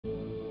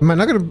Am I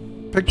not gonna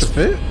pick the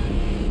fit?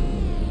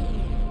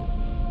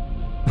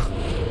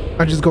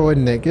 I just go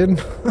in naked.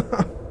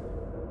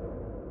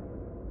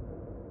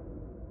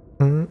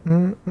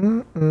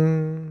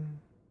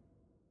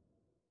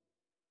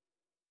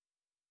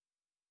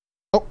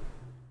 Oh.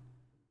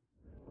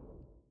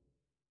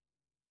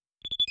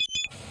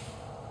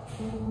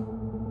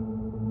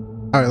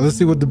 All right, let's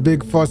see what the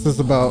big fuss is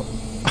about.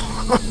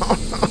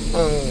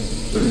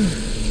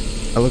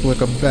 I look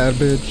like a bad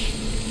bitch.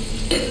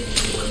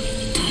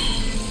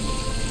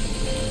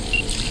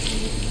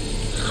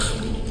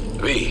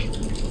 V,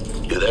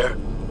 you there?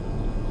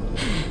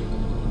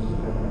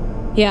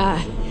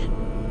 Yeah.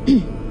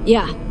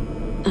 Yeah,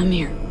 I'm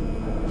here.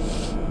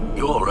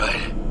 You all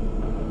right?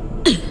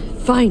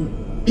 Fine.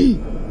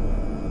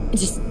 I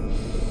just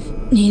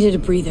needed a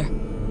breather.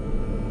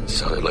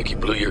 Sounded like you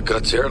blew your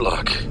guts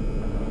airlock.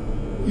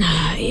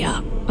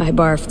 Yeah, I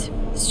barfed.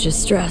 It's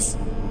just stress.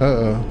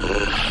 Uh-oh.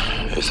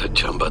 Esa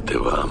chamba te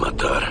va a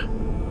matar.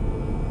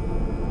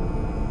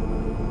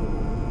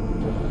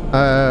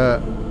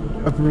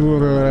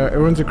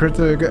 Everyone's a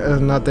critic,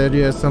 not dead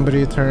yet.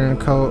 Somebody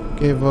turned coat,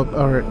 gave up,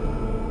 or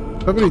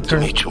somebody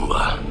turned.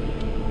 Chumba.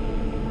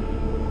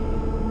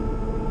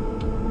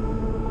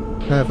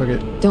 Fuck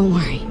it. Don't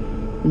worry,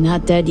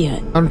 not dead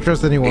yet. I don't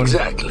trust anyone.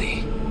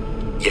 Exactly.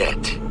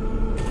 Yet.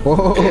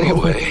 Whoa.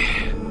 Anyway,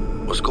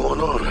 what's going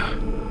on?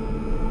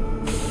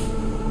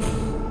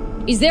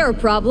 Is there a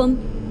problem?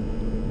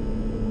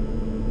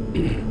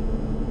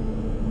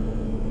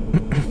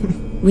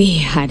 We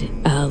had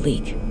a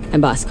leak. My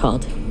boss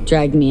called,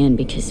 dragged me in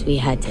because we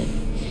had to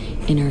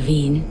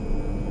intervene.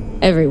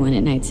 Everyone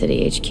at Night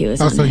City HQ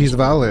is on so edge. he's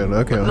valid.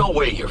 Okay. But no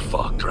way you're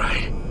fucked,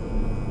 right?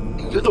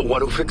 You're the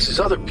one who fixes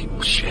other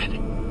people's shit.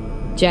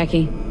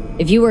 Jackie,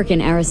 if you work in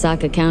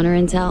Arasaka counter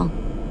intel,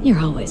 you're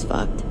always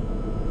fucked.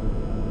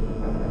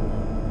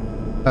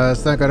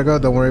 Stan, gotta go.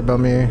 Don't worry about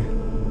me.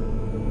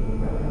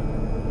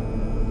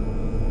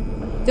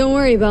 Don't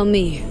worry about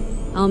me.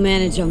 I'll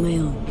manage on my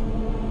own.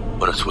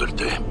 Buena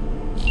suerte.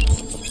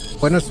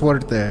 Buena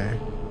suerte.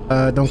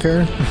 Don't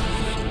care.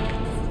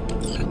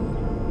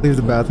 Leave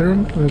the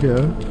bathroom.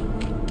 Okay.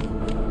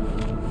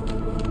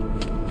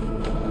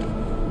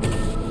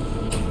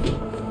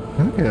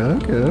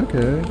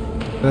 Okay.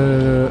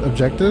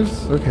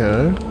 Objectives?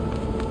 Okay.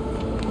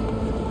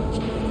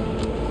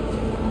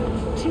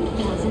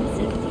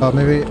 Oh,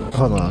 maybe.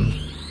 Hold on.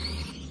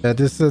 Yeah,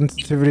 this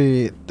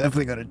sensitivity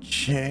definitely gotta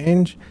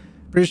change.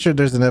 Pretty sure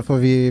there's an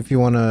FOV if you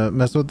want to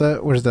mess with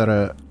that. Where's that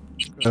at?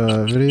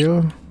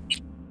 Video?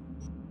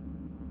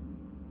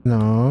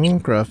 No.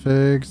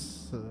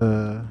 Graphics.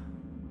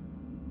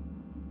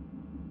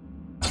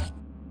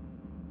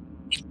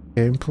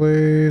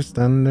 Gameplay.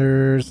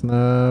 Standard.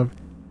 Snap.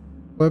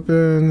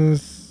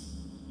 Weapons.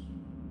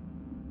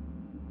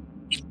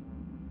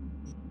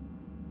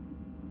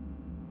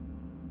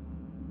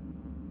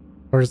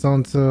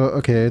 Horizontal.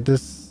 Okay,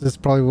 this is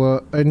probably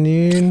what I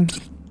need.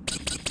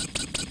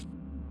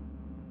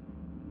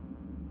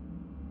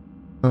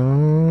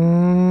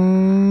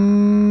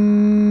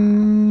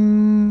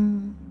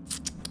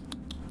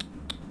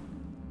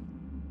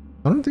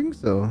 I don't think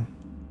so.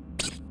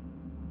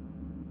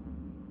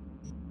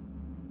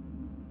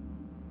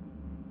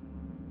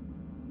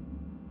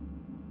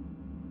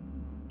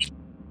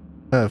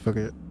 Fuck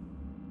it.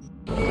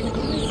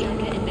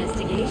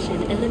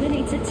 Investigation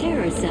eliminates a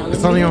terror cell.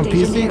 It's only on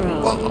PC?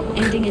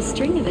 Ending a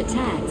string of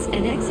attacks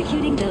and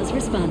executing those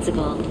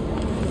responsible.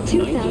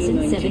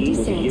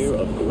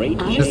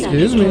 2076.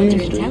 Excuse me.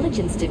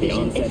 Counterintelligence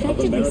Division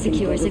effectively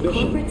secures a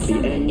corporate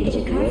summit in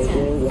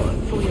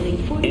Jakarta, foiling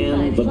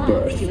 45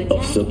 plots to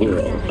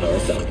attack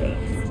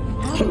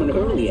Arasaka. From an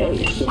early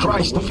age.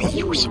 Christ, V,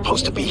 you were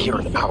supposed to be here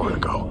an hour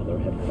ago.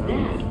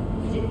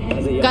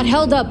 Got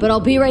held up, but I'll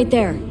be right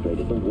there.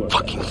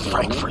 Fucking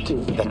Frankfurt.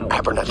 That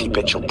Abernathy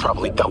bitch will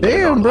probably dump it in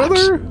Damn, our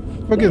brother.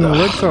 laps. Fucking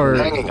lips are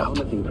Hanging up.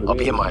 I'll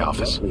be in my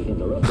office.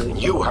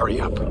 You hurry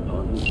up.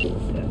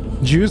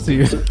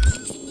 juicy.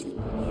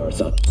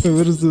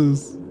 What is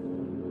this?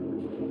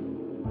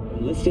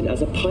 Enlisted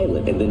as a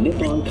pilot in the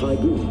Nippon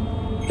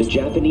Kaigun, the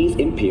Japanese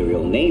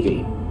Imperial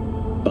Navy.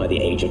 By the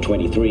age of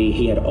 23,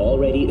 he had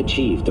already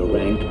achieved the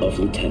rank of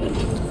lieutenant.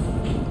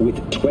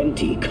 With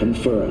 20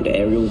 confirmed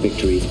aerial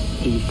victories,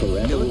 he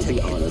forever will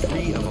be honored.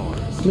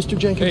 Mr.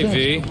 Jenkins.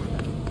 Hey,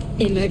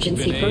 V.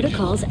 Emergency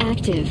protocols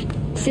active.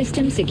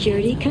 System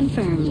security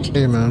confirmed.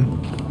 Hey, man.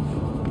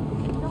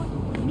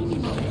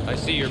 I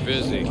see you're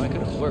busy. I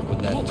could work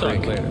with that We'll talk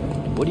prick. later.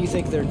 What do you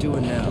think they're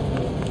doing now?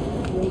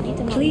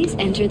 Please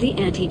enter the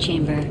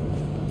antechamber.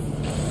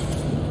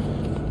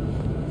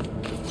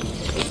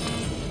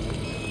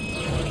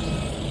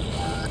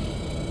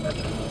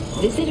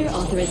 Visitor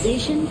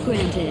authorization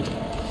granted.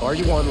 Are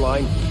you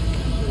online?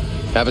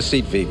 Have a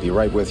seat, V. Be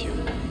right with you.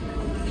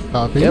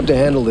 Copy. We have to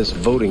handle this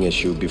voting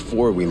issue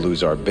before we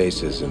lose our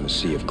bases in the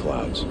sea of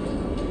clouds.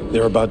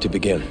 They're about to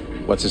begin.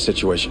 What's the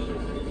situation?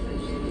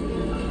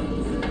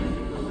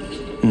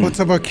 What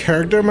type of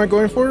character am I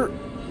going for?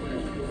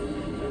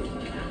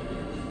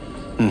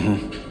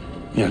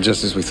 Yeah,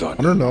 just as we thought.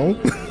 I don't know.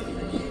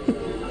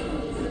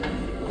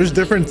 There's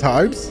different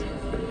types?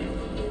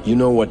 You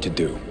know what to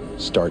do.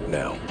 Start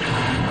now.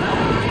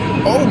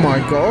 Oh my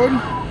god.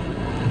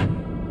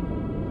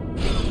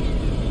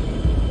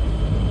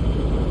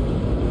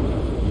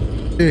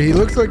 Yeah, he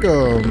looks like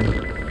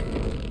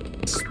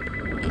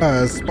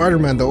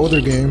Spider-Man, the older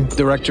game.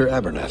 Director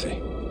Abernathy.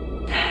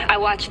 I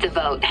watched the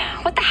vote.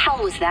 What the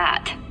hell was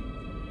that?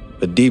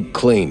 A deep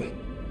clean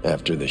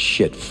after the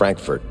shit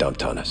Frankfurt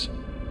dumped on us.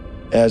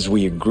 As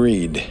we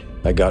agreed,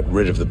 I got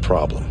rid of the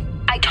problem.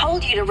 I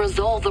told you to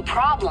resolve the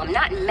problem,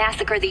 not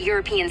massacre the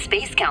European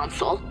Space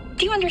Council.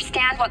 Do you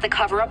understand what the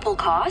cover-up will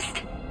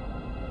cost?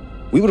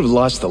 We would have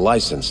lost the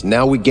license.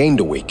 Now we gained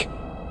a week.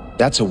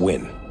 That's a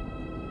win.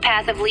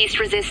 Path of least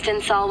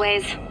resistance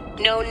always.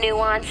 No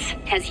nuance.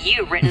 Has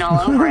you written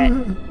all over it.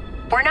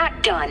 We're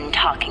not done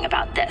talking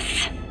about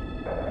this.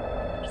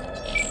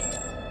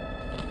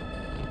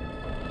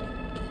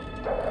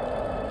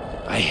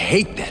 I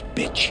hate that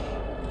bitch.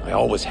 I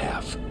always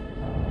have.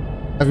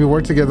 Have you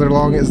worked together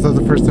long? It's not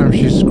the first time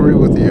she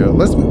screwed with you.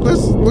 Let's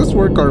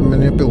work our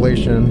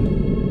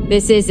manipulation.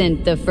 This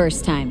isn't the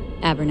first time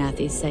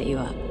Abernathy set you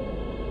up.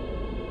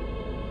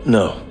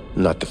 No,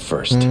 not the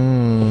first.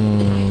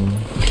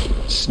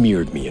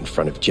 Smeared me in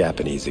front of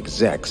Japanese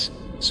execs,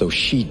 so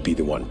she'd be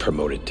the one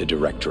promoted to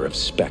director of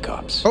Spec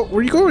Ops. Oh, where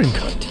are you going?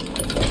 Cunt.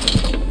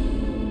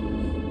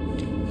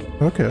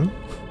 Okay.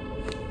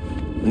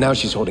 Now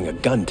she's holding a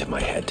gun to my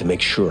head to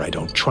make sure I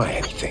don't try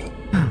anything.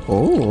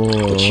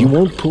 Oh. But she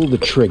won't pull the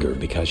trigger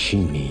because she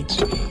needs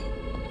me.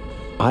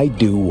 I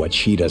do what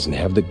she doesn't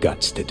have the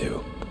guts to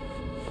do.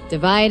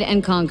 Divide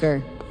and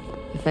conquer.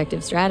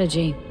 Effective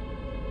strategy.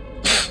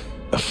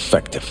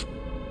 Effective.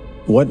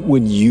 What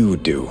would you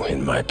do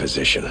in my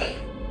position?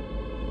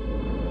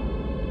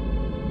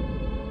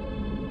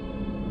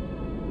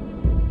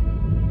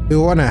 Do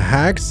you want to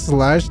hack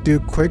 / do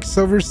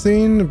Quicksilver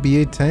scene,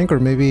 be a tank, or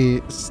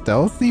maybe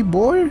stealthy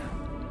boy?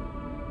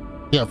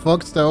 Yeah,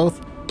 fuck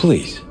stealth.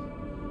 Please.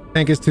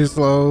 Tank is too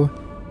slow.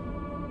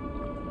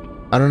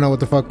 I don't know what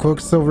the fuck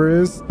Quicksilver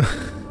is.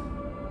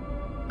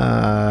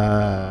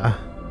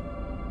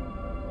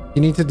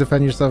 You need to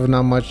defend yourself and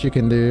not much you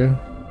can do.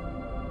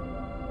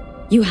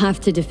 You have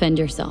to defend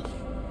yourself.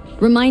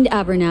 Remind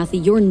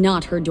Abernathy you're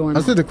not her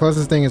doormat. I'd say the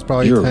closest thing is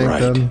probably You're tank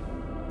right. then.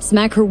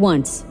 Smack her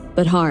once,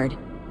 but hard.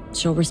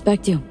 She'll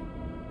respect you.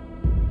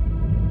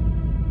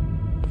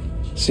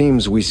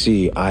 Seems we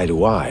see eye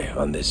to eye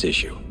on this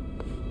issue.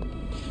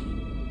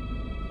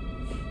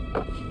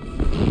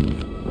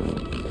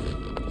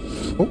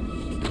 Oh.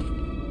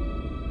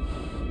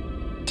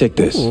 Take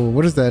this. Ooh,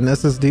 what is that, an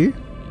SSD?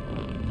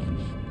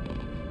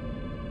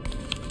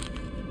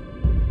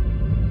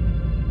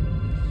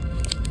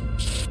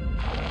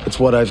 It's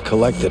what I've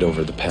collected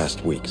over the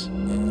past weeks.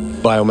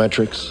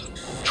 Biometrics,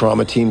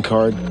 trauma team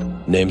card,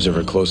 names of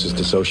her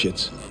closest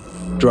associates,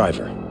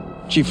 driver,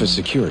 chief of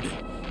security,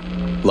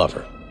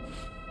 lover,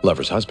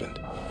 lover's husband,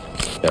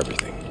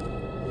 everything.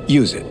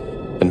 Use it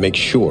and make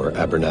sure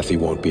Abernathy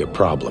won't be a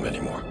problem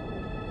anymore.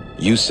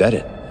 You said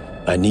it.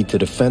 I need to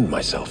defend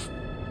myself.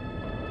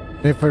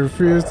 If I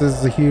refuse, this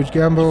is a huge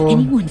gamble. If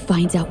anyone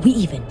finds out we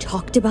even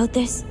talked about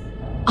this,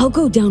 I'll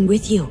go down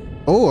with you.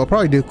 Oh, I'll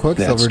probably do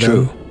Quicksilver. That's then.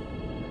 true.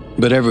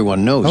 But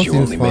everyone knows That you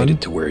seems only fun, made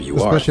it to where you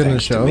are especially in the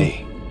thanks to show.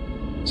 me.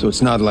 So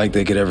it's not like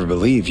they could ever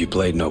believe you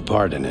played no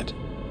part in it.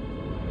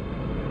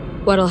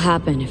 What'll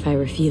happen if I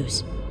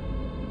refuse?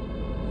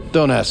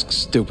 Don't ask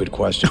stupid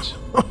questions.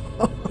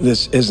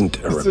 This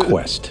isn't a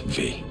request,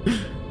 V.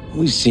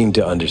 We seem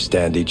to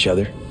understand each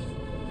other.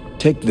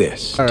 Take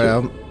this.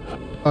 Alright,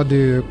 I'll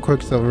do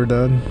Quicksilver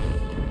then.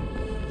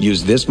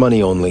 Use this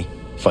money only.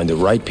 Find the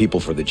right people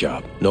for the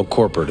job. No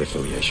corporate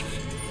affiliation.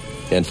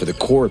 And for the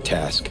core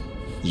task,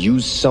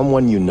 use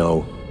someone you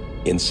know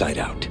inside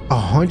out.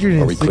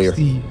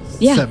 167,000.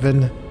 Yeah.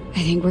 I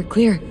think we're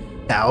clear.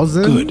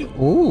 Good.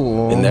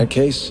 Ooh. In that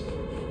case,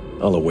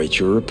 I'll await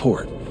your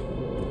report.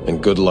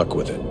 And good luck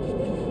with it.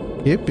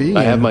 Yippee.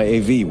 I have my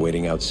AV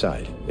waiting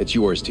outside. It's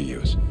yours to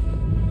use.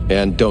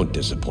 And don't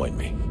disappoint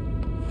me.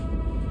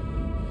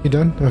 You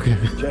done? Okay.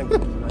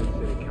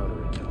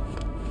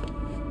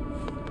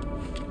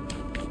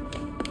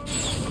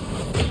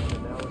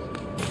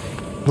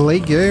 The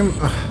late game?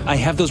 I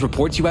have those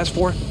reports you asked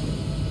for?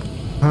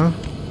 Huh?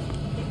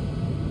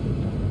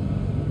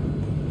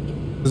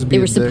 They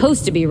were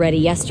supposed to be ready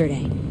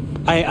yesterday.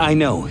 I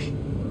know,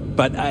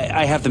 but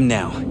I have them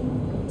now.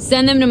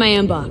 Send them to my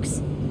inbox.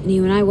 And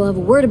you and I will have a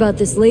word about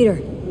this later.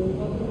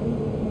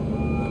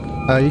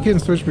 You can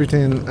switch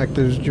between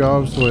actors'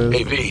 jobs with...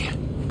 Hey, V,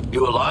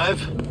 you alive?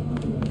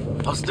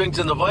 How's things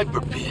in the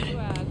Viper pit?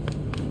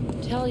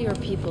 Tell your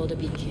people to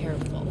be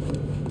careful.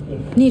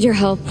 Need your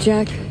help,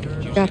 Jack.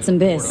 Got some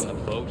biz.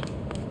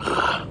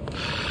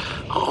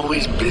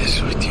 Always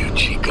biz with you,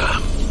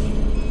 Chica.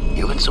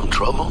 You in some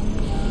trouble?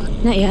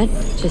 Not yet.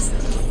 Just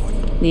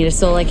need a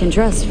soul I can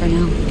trust for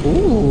now.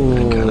 Ooh.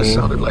 That kind of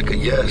sounded like a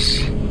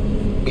yes.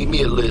 Meet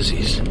me at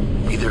Lizzie's.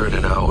 Be there in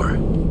an hour.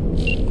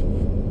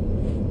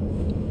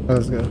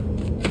 Let's go.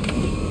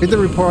 Get the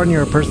report on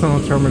your personal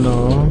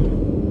terminal.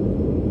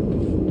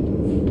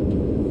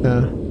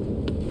 Yeah.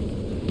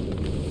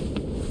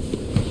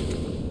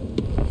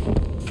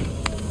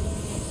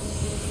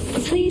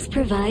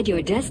 provide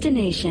your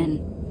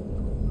destination.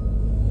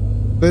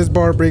 This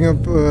bar bring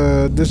up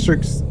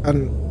districts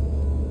and...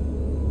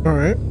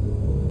 Alright.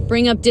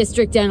 Bring up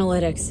district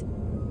analytics.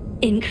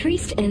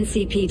 Increased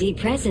NCPD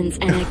presence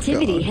and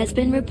activity has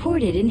been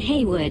reported in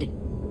Haywood.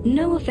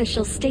 No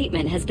official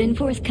statement has been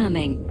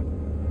forthcoming.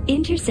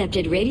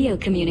 Intercepted radio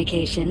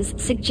communications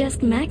suggest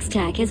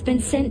MaxTac has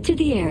been sent to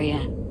the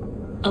area.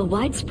 A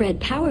widespread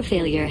power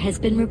failure has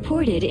been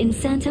reported in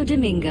Santo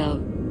Domingo.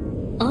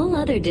 All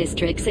other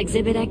districts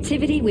exhibit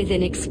activity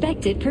within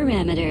expected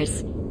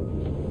parameters.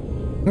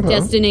 Okay.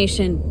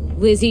 Destination,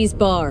 Lizzie's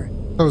Bar.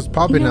 I was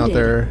popping out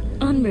there.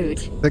 En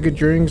route. Take a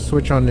drink,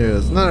 switch on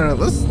news. No.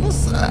 Let's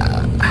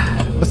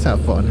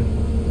have fun.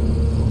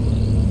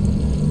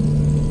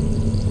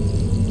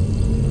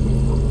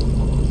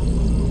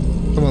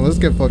 Come on, let's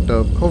get fucked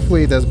up.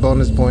 Hopefully that's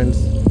bonus points.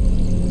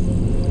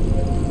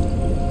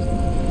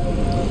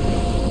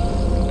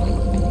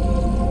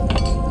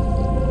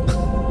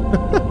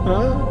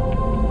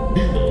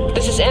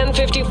 This is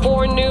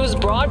N54 News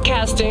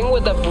broadcasting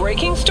with a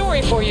breaking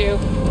story for you.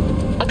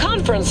 A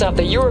conference of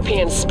the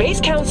European Space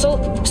Council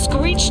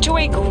screeched to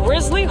a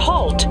grisly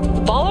halt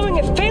following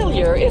a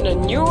failure in a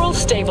neural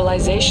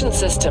stabilization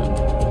system.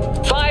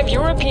 5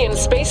 European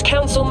Space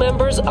Council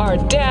members are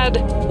dead,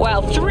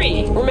 while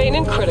 3 remain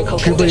in critical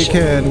condition.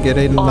 Can get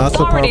a not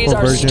so powerful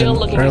version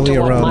early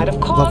around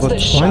level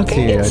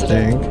 20, I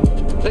think.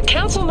 The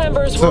council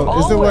members were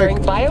all wearing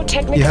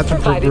Biotechnica you have to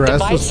provided progress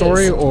devices. The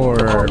story or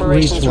the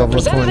corporation's reach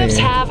level 20 representatives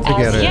have to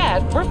get as it?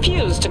 yet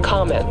refused to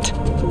comment.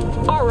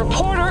 Our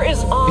reporter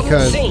is on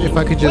the scene. If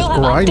I could just we'll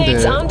grind have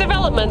updates it on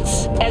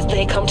developments as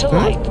they come to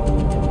light.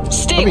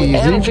 Stay with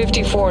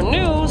N54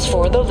 News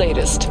for the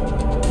latest.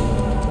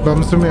 But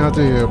I'm assuming I have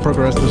to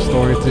progress the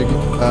story to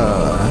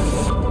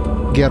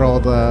get all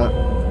that.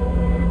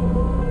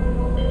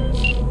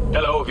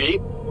 Hello,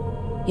 V.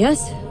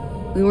 Yes?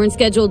 We weren't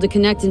scheduled to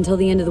connect until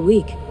the end of the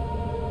week.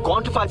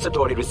 Quantified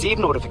Satori received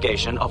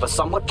notification of a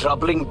somewhat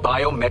troubling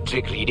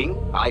biometric reading.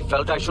 I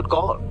felt I should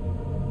call.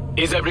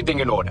 Is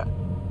everything in order?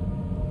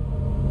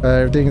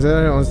 Everything's in.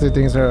 Honestly,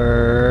 things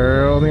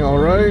are only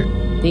alright.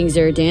 Things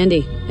are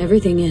dandy.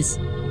 Everything is.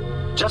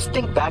 Just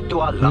think back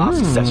to our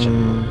last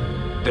session.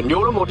 The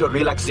neuromotor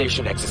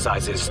relaxation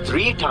exercises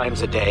 3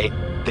 times a day.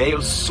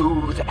 They'll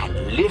soothe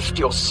and lift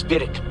your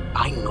spirit.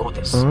 I know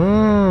this.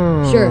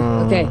 Sure,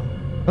 okay.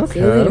 See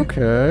you later.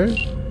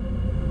 Okay.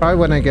 Probably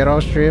when I get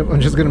off stream, I'm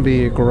just gonna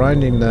be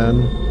grinding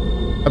then.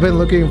 I've been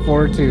looking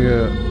forward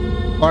to,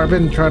 or I've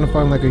been trying to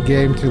find like a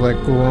game to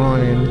like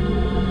grind.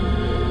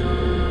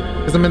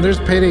 Cause I mean, there's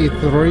Payday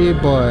 3,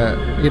 but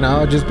you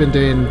know, I've just been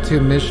doing 2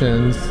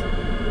 missions.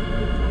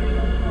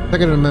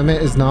 Second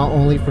Amendment is not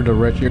only for the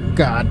rich. You're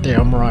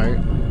goddamn right.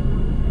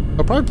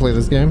 I'll probably play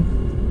this game.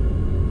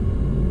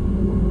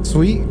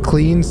 Sweet,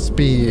 clean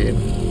speed.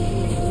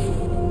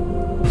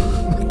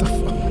 What the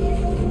fuck?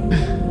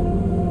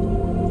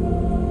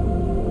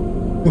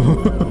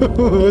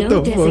 What No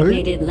the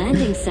designated fuck?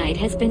 landing site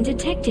has been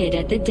detected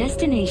at the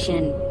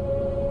destination.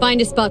 Find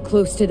a spot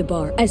close to the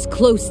bar. As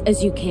close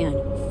as you can.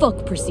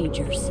 Fuck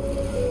procedures.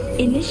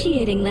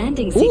 Initiating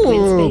landing sequence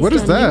based what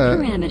is on that?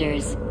 new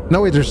parameters.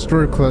 No, wait, there's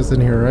store clothes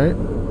in here, right?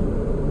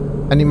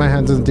 I need my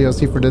hands on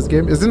DLC for this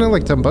game. Isn't it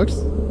like $10?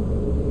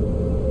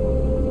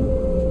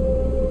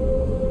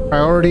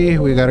 Priority,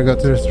 we gotta go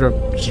to the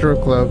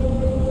strip club.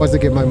 Once I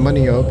get my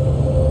money up.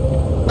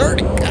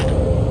 30.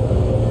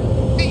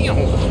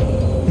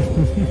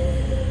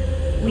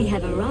 We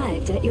have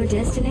arrived at your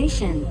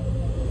destination.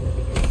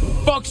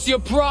 Fuck's your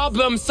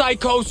problem,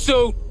 Psycho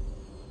Suit?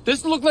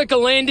 This looked like a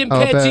landing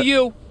pad to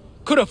you?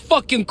 Could have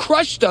fucking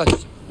crushed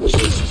us.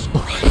 Jesus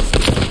Christ.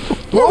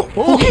 Whoa,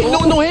 okay,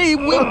 no, hey,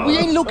 we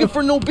ain't looking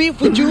for no beef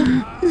with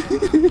you.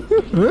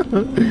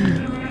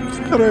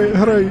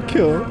 How do I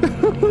kill?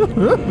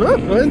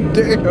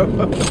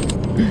 Damn.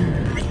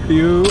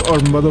 You are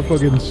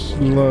motherfucking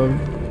slum.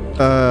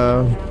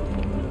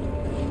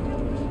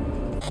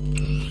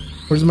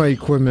 Where's my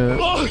equipment?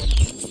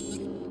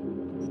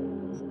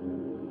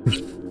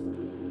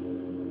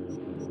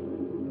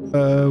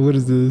 What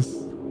is this?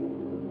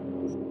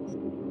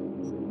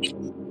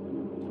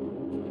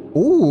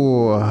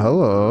 Ooh,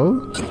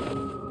 hello.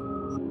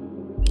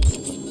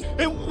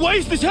 Hey, why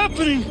is this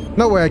happening?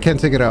 No way, I can't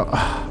take it out.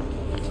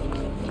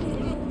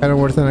 Kind of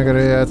worth it. I gotta,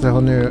 yeah, it's a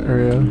whole new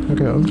area.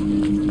 Okay.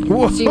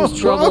 Whoa. Seems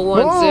trouble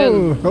once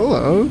in.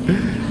 Hello.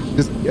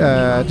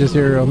 Just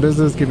your own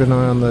business. Keep an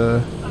eye on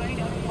the.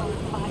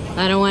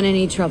 I don't want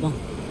any trouble.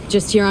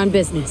 Just here on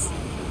business.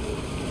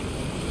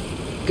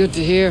 Good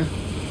to hear.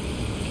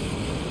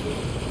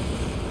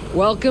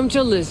 Welcome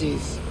to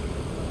Lizzie's.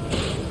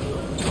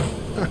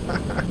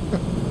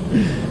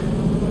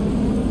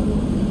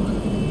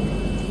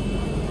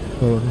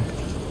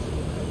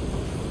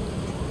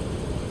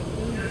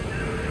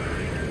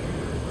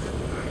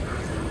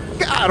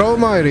 God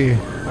almighty.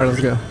 Alright,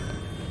 let's go.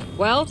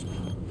 Well?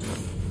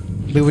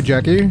 Be with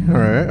Jackie?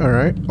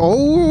 Alright.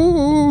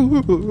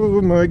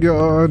 Oh my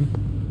god.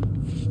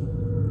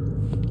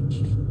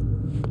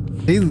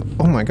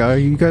 Oh my god,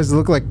 you guys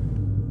look like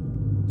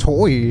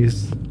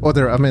toys. Oh,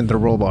 I mean, they're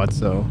robots,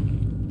 so.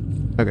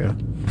 Okay.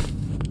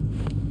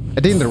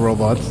 I think they're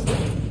robots.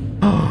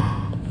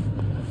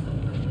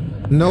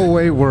 No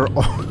way, we're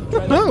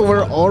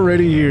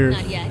already here.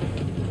 Not yet.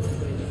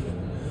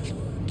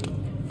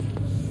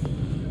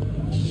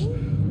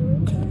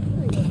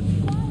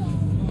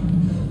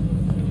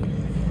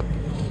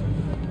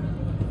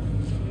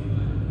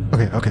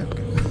 Okay.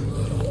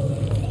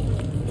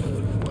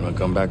 Wanna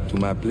come back to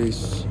my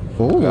place?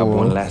 Oh. Grab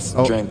one last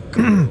drink.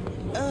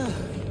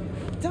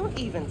 Don't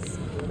even.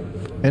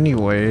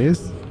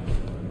 Anyways,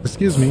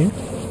 excuse me.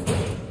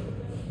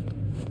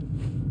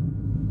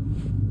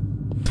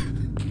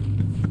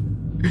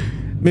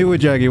 Me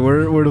with Jackie.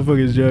 Where the fuck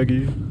is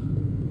Jackie?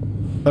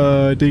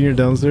 I think you're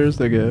downstairs.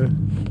 Okay.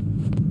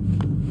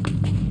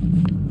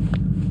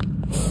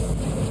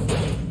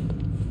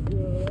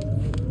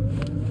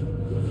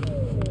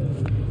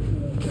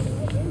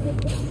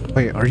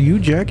 Wait, are you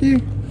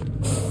Jackie?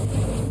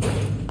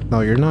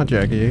 No, you're not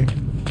Jackie.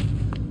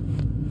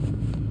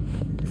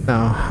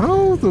 Now,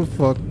 how the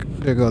fuck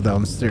do I go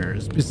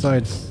downstairs?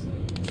 Besides...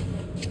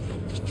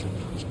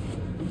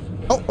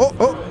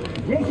 Oh!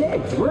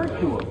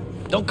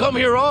 Don't come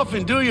here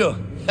often, do you?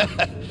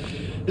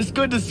 It's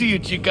good to see you,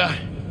 chica.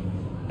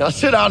 Now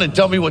sit down and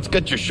tell me what's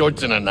got your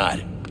shorts in a knot.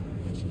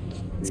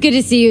 It's good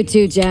to see you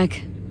too,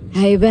 Jack.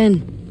 How you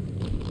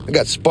been? I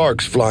got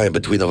sparks flying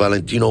between the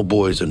Valentino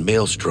boys and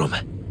Maelstrom.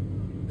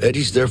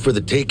 Eddie's there for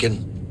the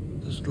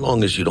taking, as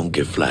long as you don't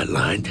get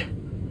flatlined.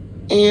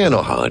 You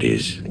know how it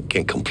is. I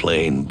can't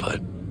complain,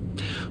 but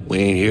we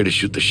ain't here to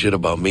shoot the shit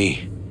about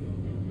me.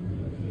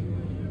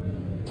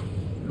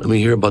 Let me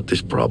hear about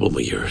this problem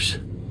of yours.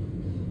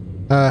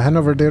 Hand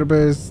over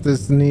database.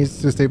 This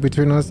needs to stay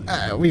between us.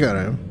 We got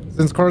it.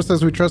 Since Carl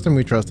says we trust him,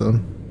 we trust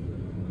him.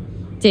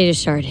 Data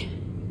shard.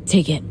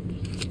 Take it.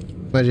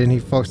 Imagine he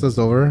fucks us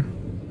over.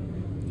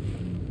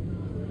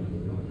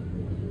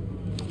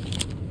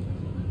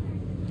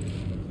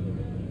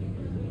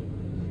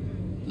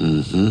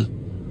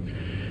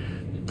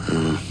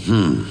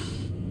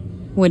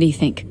 What do you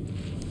think?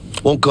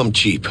 Won't come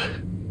cheap.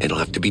 It'll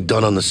have to be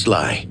done on the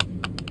sly.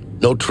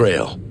 No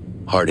trail.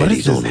 Hard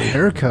Eddie's only. What is his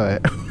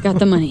haircut? Got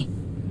the money.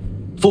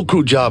 Full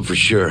crew job for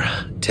sure.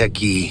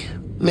 Techie,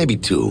 maybe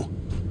two.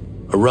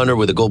 A runner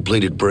with a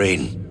gold-plated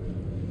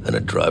brain. And a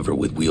driver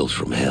with wheels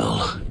from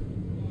hell.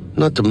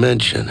 Not to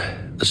mention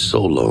a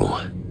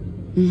solo.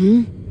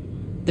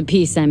 The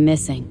piece I'm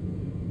missing.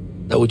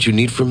 That what you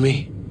need from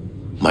me?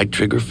 My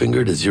trigger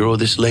finger to zero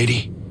this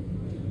lady?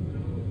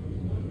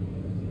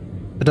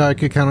 I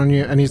could count on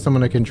you. I need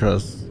someone I can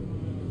trust.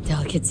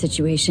 Delicate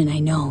situation, I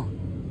know.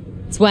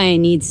 That's why I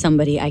need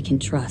somebody I can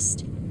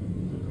trust.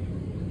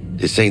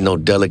 This ain't no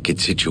delicate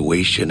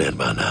situation,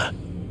 hermana.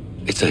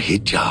 It's a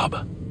hit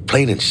job.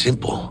 Plain and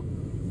simple.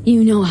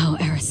 You know how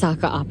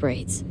Arasaka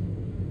operates.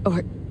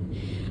 Or...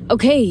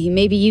 okay,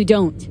 maybe you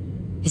don't.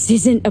 This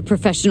isn't a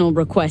professional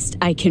request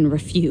I can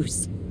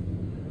refuse.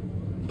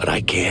 But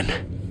I can.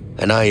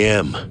 And I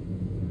am.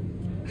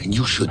 And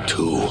you should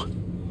too.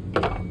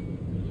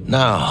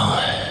 Now,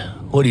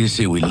 what do you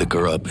say we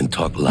liquor up and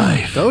talk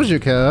life?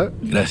 Doja Cat.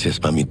 Gracias,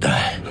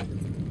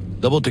 mamita.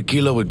 Double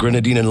tequila with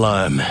grenadine and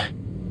lime.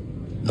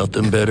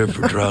 Nothing better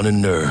for drowning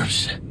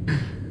nerves.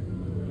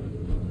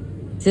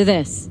 To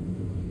this.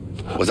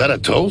 Was that a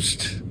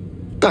toast?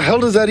 The hell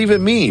does that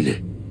even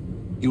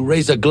mean? You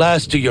raise a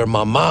glass to your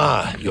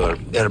mama, your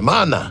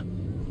hermana,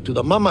 to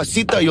the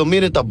mamacita you'll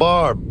meet at the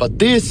bar, but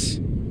this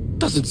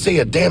doesn't say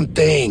a damn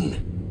thing.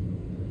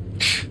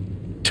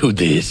 To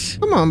this.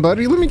 Come on,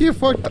 buddy. Let me get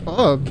fucked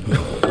up.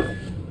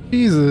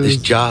 Jesus. This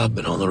job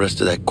and all the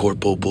rest of that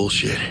corpo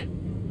bullshit.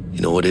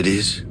 You know what it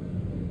is?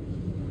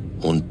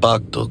 Un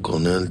pacto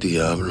con el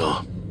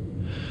diablo.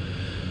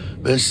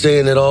 Been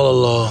saying it all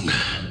along.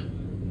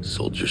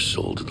 Sold your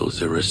soul to those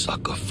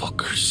Arasaka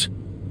fuckers.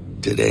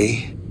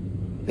 Today,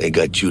 they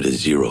got you to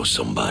zero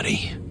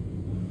somebody.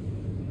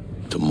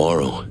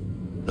 Tomorrow,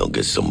 they'll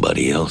get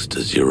somebody else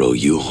to zero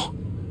you.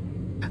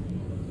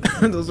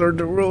 Those are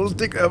the rules.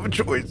 Think I have a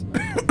choice.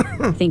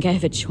 Think I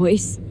have a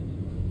choice?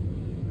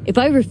 If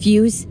I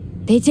refuse,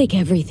 they take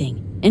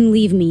everything and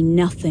leave me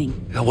nothing.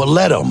 Yeah, well,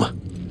 let them.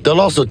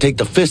 They'll also take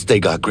the fist they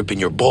got gripping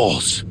your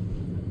balls.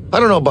 I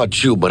don't know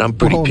about you, but I'm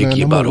pretty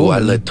picky about who I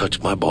let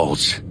touch my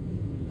balls.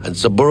 And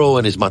Saburo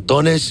and his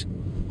matones,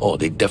 oh,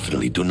 they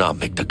definitely do not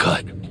make the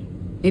cut.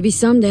 Maybe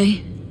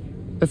someday.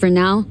 But for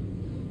now,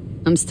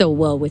 I'm still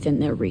well within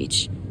their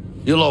reach.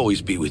 You'll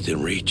always be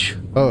within reach.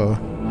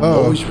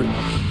 Always.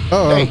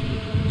 Hey,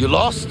 you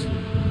lost?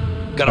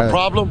 Got a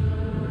problem?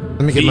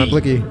 Let me get my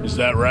blicky. Is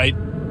that right?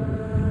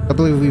 I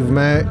believe we've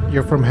met.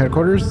 You're from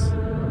headquarters?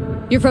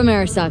 You're from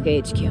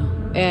Arasaka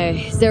HQ.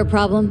 Is there a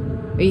problem?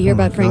 Are you here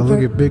about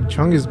Frankfurt? Look at Big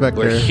Chungus back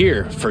there. We're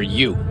here for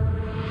you.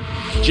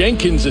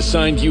 Jenkins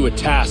assigned you a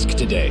task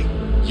today.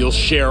 You'll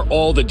share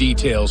all the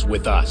details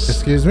with us.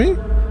 Excuse me?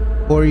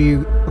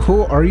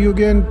 Who are you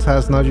again?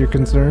 Task not your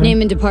concern.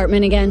 Name and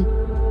department again?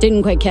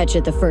 Didn't quite catch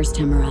it the first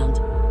time around.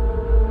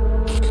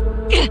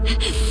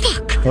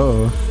 Fuck.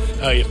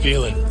 How you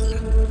feeling?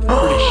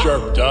 Pretty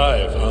sharp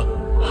dive, huh?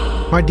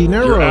 My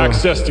dinero. Your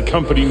access to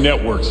company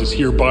networks is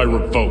hereby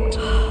revoked.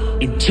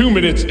 In 2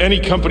 minutes, any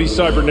company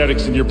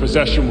cybernetics in your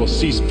possession will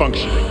cease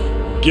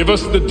functioning. Give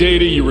us the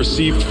data you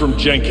received from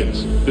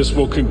Jenkins. This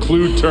will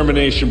conclude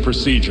termination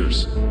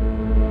procedures.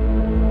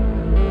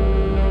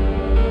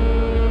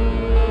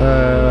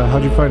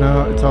 How'd you find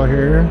out it's all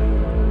here?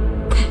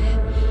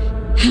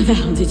 How the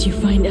hell did you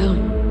find out?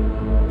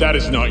 That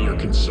is not your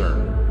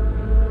concern.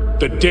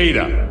 The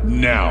data,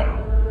 now.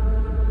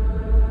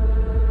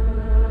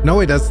 No,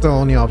 wait, that's the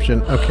only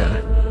option.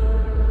 Okay.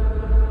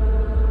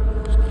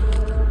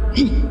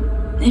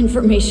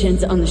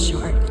 Information's on the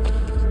shard.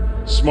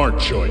 Smart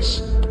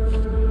choice.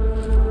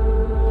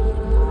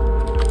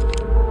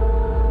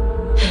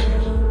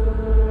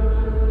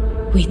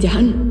 We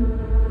done?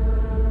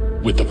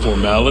 With the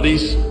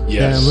formalities?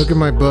 Yes. Damn, look at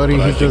my buddy.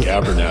 But I think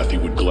Abernathy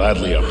would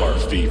gladly up our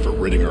fee for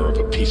ridding her of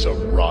a piece of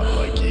rot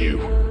like you.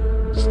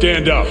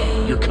 Stand up.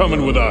 You're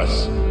coming with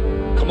us.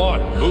 Come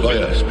on, move it.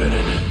 Wait a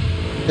minute.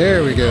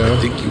 There we go. I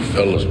think you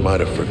fellas might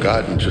have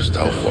forgotten just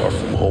how far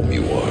from home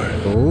you are.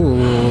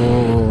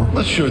 Ooh.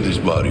 Not sure this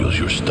barrio's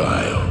your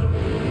style,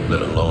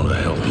 let alone a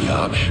healthy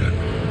option.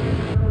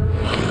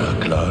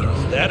 Queda claro.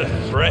 Is that a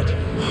threat?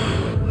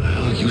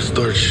 Well, you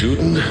start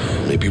shooting,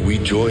 maybe we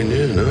join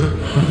in, huh?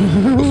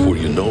 Before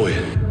you know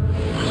it,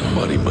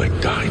 somebody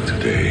might die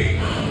today.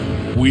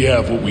 We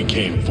have what we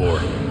came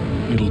for.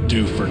 It'll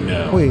do for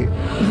now. Wait,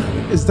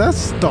 is that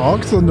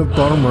stocks on the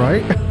bottom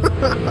right?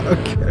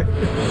 Okay.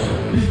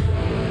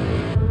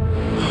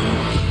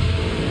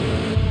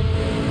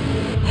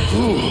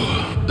 Ooh,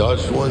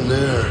 dodged one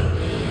there.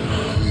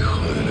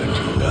 Hijo de la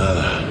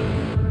chingada.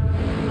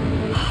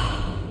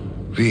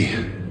 V,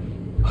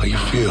 how you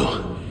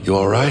feel? You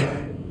all right?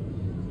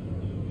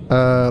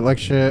 Like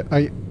shit.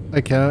 I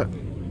can't.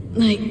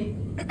 Like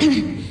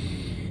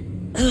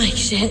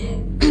shit.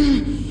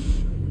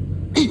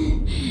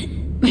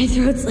 My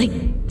throat's like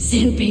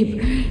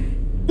sandpaper.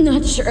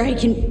 Not sure I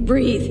can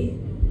breathe.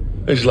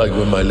 It's like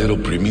when my little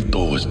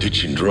primito was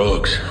ditching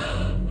drugs.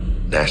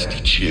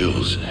 Nasty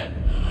chills,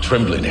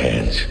 trembling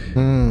hands,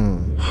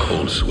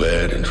 cold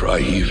sweat and dry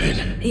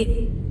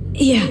heaving.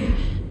 Yeah.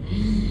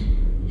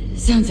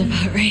 Sounds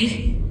about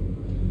right.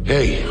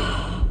 Hey.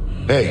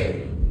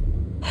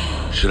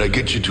 Should I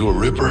get you to a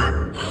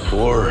Ripper?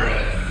 Or,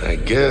 I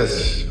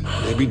guess,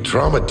 maybe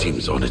trauma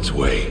team's on its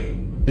way.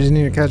 I just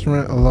need a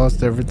catchment. I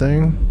lost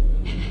everything.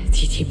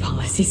 TT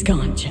policy's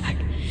gone, Jack.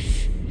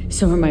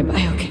 So are my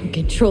biochem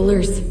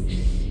controllers,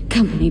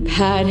 company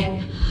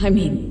pad. I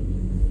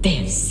mean, they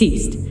have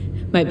seized.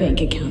 My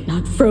bank account,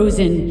 not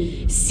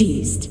frozen,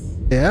 seized.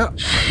 Yeah.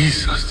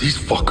 Jesus, these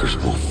fuckers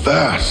move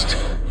fast.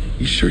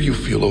 You sure you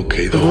feel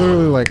okay, though?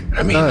 Literally like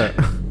I mean...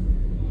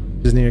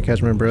 just need to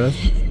catch my breath.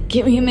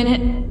 Give me a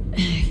minute.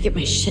 Get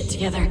my shit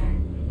together.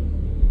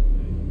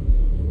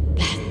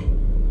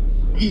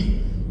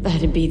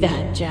 That'd be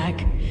that,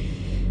 Jack.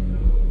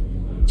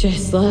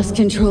 Just lost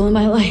control of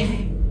my life.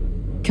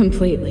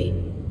 Completely.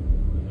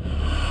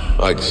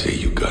 I'd say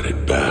you got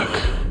it back.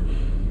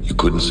 You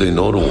couldn't say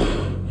no to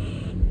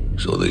them.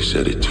 So they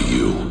said it to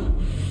you.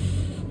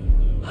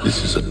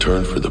 This is a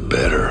turn for the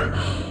better.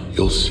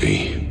 You'll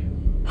see.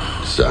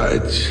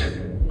 Besides,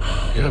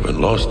 you haven't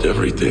lost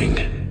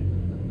everything.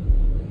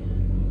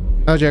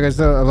 Oh, Jack,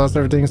 I lost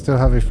everything. Still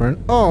have a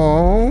friend.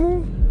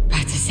 Oh.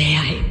 About to say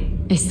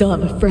I still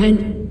have a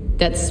friend.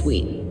 That's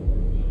sweet.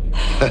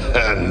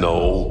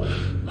 No,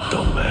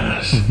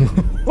 dumbass.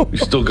 You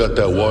still got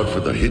that wad for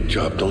the hit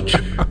job, don't you?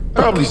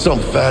 Probably some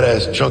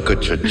fat-ass chunk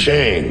of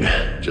cha-ching.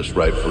 Just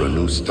right for a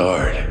new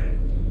start.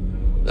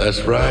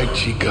 That's right,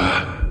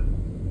 chica.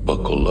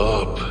 Buckle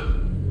up.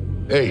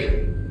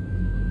 Hey,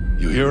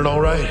 you hearing all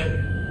right?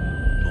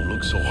 Don't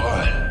look so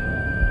hot.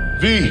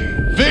 V!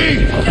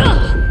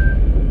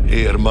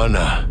 Hey,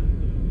 hermana.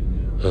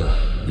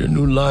 Your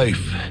new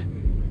life.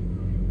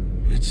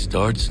 It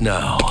starts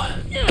now.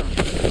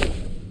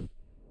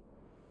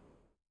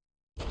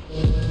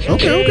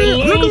 Okay.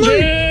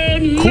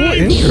 Cool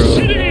intro.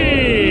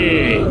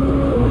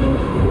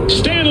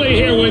 Stanley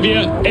here with you,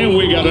 and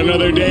we got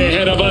another day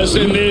ahead of us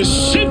in this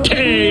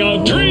city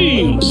of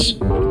dreams.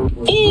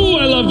 Ooh,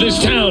 I love this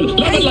town.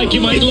 Love it like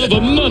you might love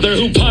a mother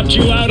who popped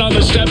you out on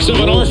the steps of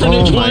an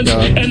orphanage once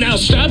and now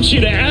stops you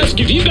to ask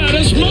if you got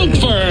a smoke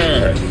for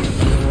her.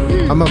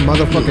 I'm a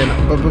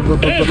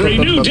motherfucking... Every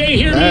new day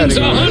here means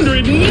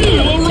 100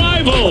 new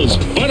arrivals,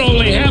 but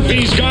only half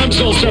these gonks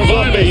will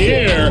survive a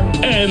year,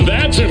 and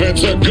that's if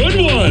it's a good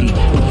one.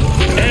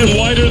 And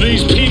why do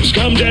these peeps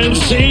come to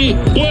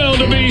NC? Well,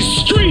 to be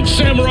street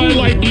samurai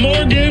like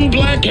Morgan,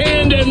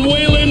 Blackhand, and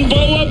Waylon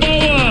Boa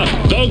Boa.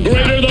 The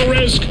greater the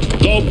risk,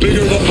 the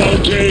bigger the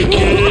bounty,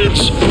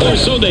 kids. Or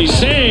so they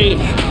say.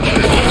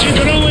 But you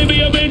can only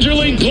be a major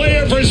league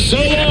player for so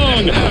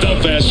long. The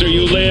faster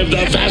you live,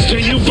 the faster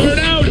you burn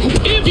out.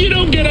 If you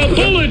don't get a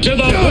bullet to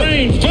the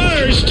brain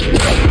first.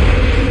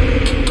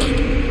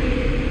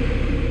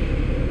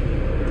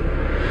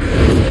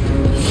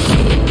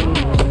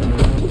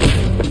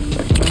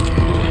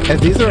 And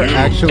these are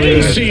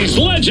actually... AC's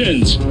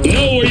legends.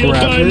 Know where you'll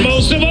find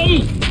most of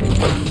them?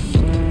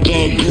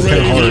 The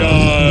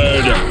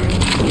graveyard.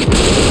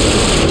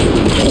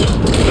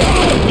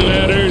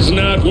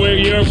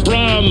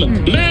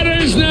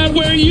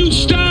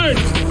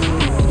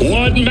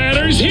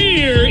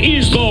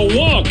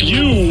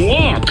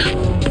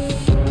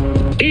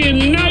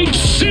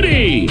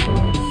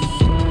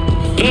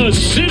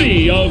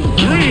 city of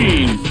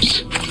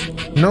dreams.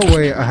 No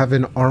way I have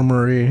an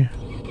armory.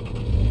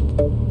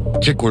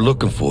 Chick we're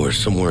looking for is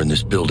somewhere in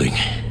this building.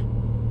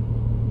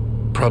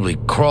 Probably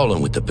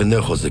crawling with the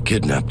pendejos that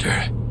kidnapped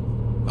her.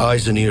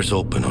 Eyes and ears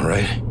open, all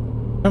right?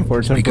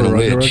 Speaking of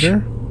which,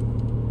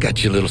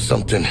 got you a little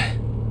something.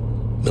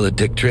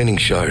 Militech training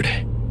shard.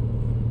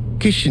 In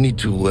case you need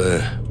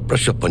to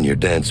brush up on your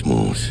dance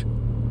moves.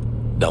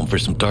 Down for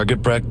some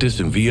target practice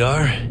in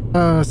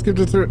VR? Skip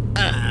it through.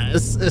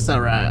 It's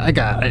alright. I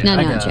got it. No,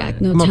 Jack.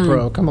 No I'm time. a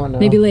pro. Come on now.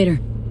 Maybe later.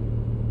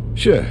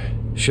 Sure.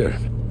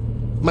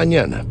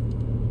 Mañana.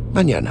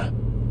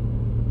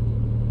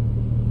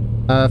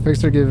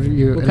 Fixer give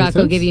you any Wakako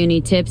tips? give you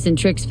any tips and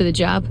tricks for the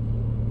job?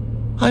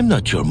 I'm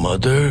not your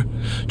mother.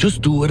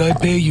 Just do what I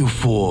pay you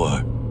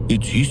for.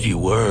 It's easy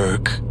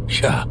work.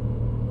 Yeah.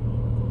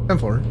 Come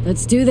for.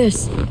 Let's do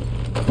this.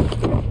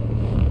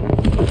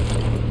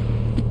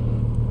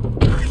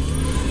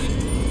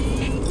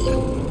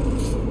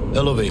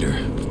 Elevator.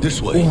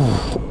 This way.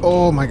 Ooh.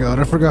 Oh my god,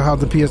 I forgot how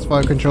the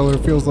PS5 controller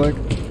feels like.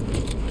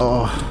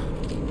 Oh.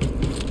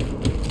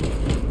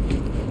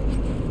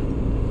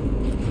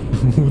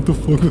 What the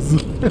fuck is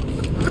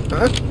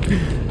that?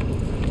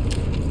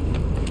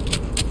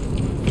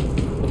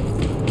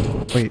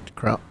 Wait,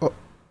 crap. Oh.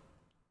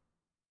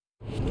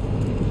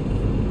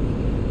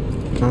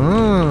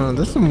 Ah,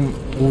 there's some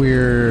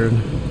weird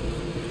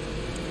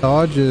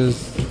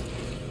dodges.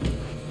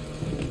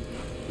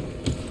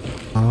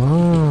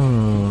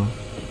 Ah.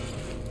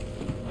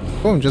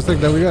 Boom, just like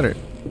that we got it.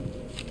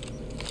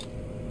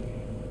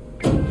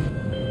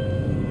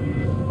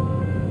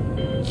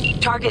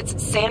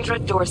 Target's Sandra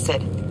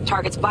Dorset.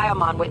 Target's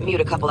biomon went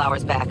mute a couple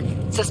hours back.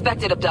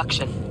 Suspected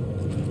abduction.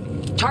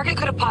 Target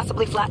could have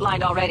possibly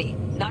flatlined already.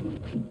 Not.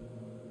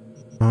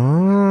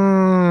 Ah.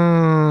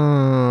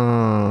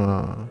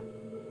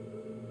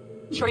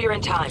 Sure you're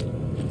in time.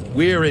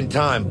 We're in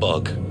time,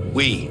 Bug.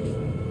 We.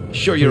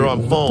 Sure you're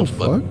on phones,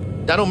 but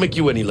that don't make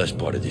you any less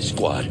part of this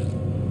squad.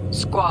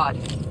 Squad.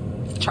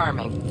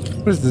 Charming.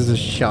 What is this, a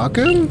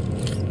shotgun?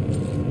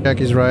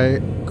 Jackie's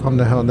right. Calm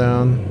the hell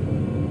down.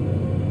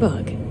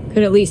 Bug.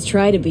 Could at least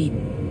try to be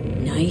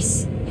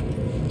nice.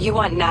 You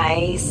want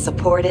nice,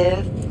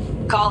 supportive?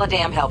 Call a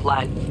damn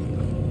helpline.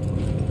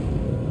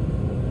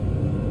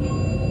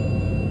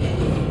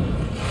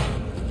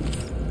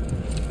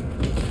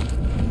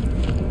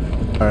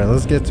 Alright,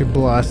 let's get to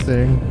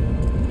blasting.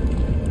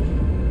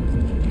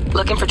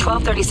 Looking for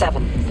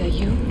 1237. Is that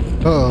you?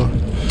 Uh-oh.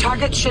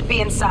 Target should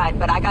be inside,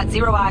 but I got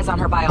zero eyes on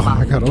her biomon. Oh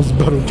my god, I was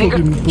about to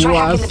fucking try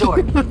hacking blast. the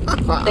door.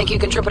 Think you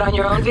can trip it on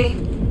your own, V?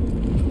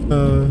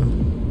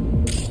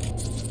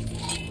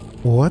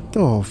 What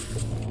the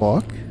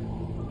fuck?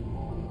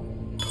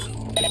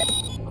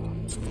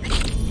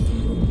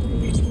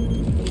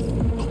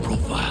 No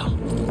profile.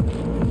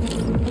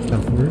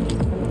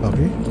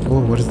 Copy.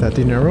 Oh, what is that,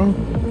 dinero?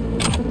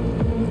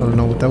 I don't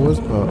know what that was,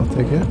 but I'll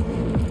take it.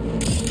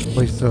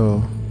 Wait,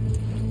 so...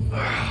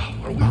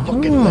 Are we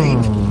fucking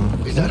late?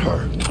 Is that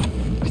her?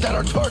 Is that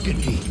our target,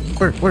 V?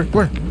 Where?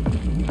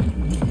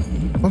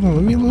 Hold on,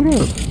 let me load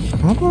up.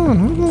 Hold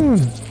on.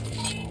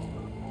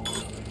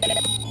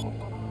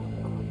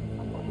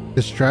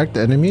 Distract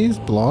enemies?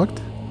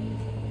 Blocked?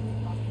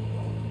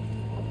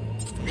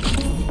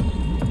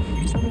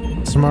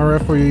 Smart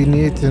ref where you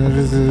need to...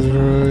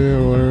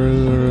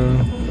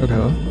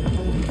 Okay.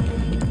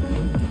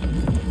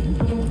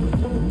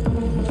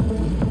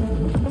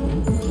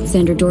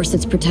 Sandra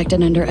Dorset's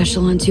protected under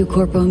Echelon 2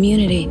 Corpo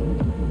immunity.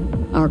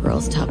 Our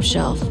girl's top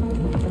shelf.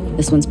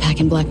 This one's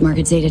packing black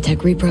market Zeta Tech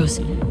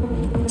repros.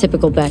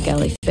 Typical back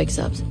alley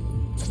fix-ups.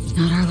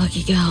 Not our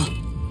lucky gal.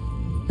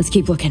 Let's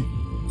keep looking.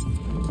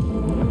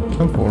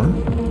 Come for her.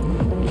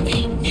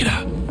 Hey,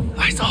 mira.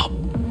 Eyes up.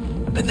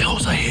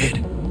 Pendejos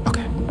ahead.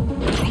 Okay.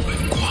 Drop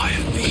it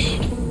quietly.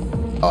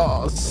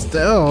 Oh,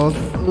 stealth.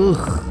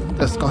 Ugh.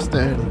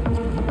 Disgusting.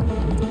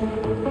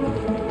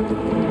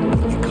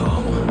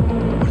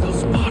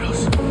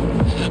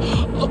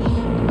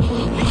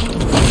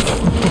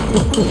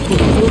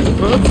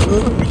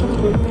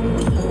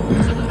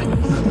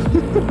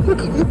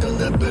 Couldn't have done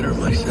that better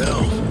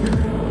myself.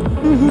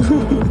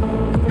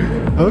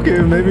 Okay,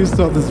 maybe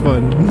stealth is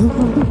fun.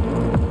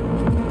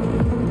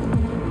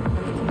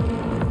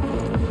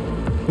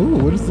 Ooh,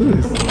 what is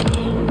this?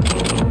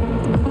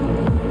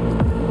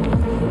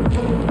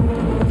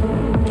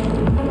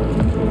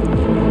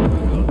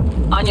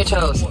 On your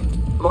toes.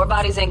 More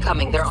bodies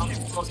incoming. They're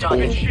almost on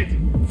you.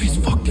 These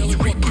fucking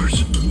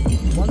reapers.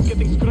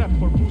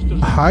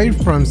 Hide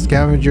from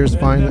scavengers,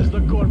 find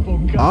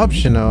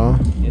optional.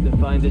 Need to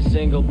find a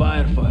single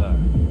buyer for her.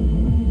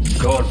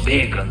 Score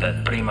big on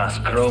that prima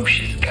scrub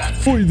she's got.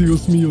 Ay,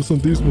 Dios mío,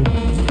 santísimo.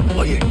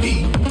 Oye,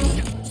 B.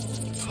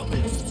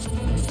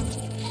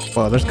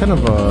 Wow, there's kind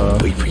of a...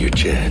 Wait for your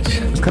chance.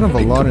 There's kind of a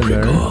lot in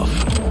there.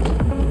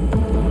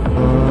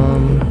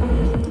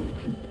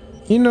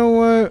 You know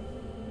what?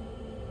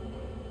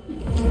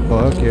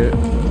 Fuck it.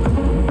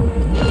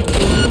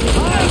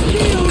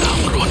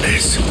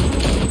 Cabrones.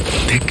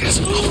 Take us.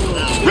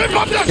 Rip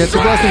up that Get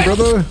your blessing,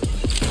 brother.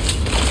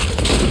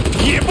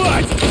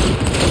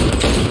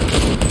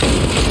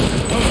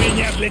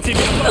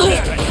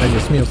 I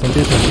just made some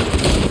difference.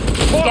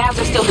 Scabs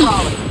are still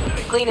crawling.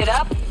 Clean it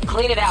up,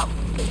 clean it out.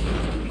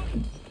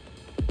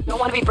 Don't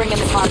want to be bringing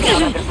the target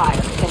out under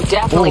fire. And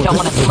definitely don't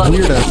want to slow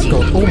weird ass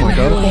skull. Oh my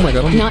god, oh my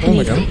god, oh my god, oh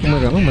my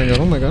god, oh my god,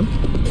 oh my god.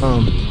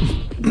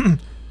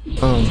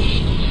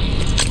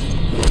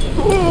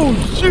 Oh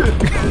shit!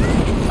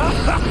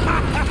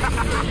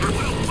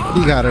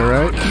 You got it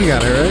right. You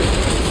got it right.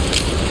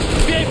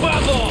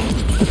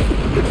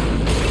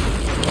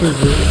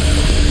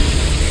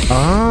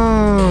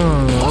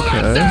 Ah,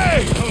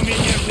 okay.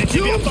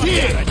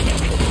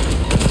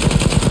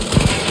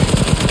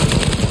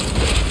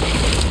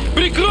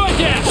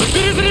 Прикройте!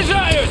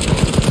 Перезаряжают!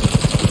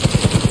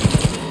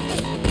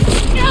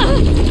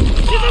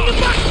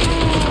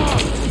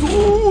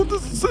 Oh,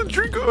 this is a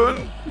sentry gun!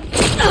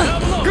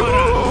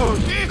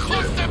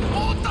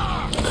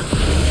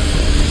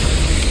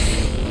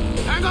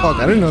 Fuck,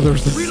 I didn't know there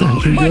was a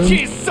sentry gun.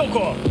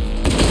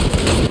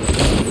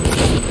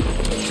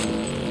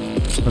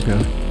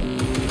 Okay.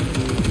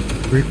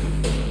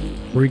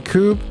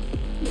 Recoup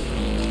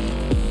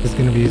is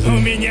gonna be easy. У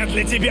меня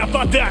для тебя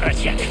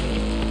подарочек.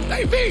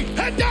 Hey, V,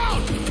 head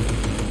down!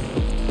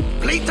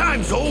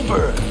 Playtime's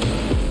over.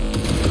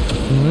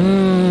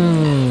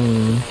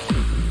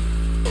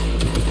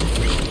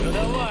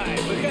 Давай,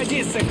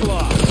 выходи,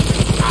 циклоп.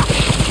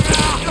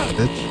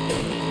 Bitch.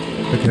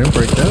 I can't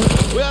break that.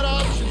 We had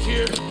options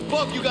here.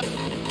 Fuck, you got.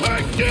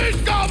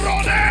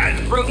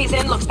 Ruby's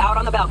in looks out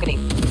on the balcony.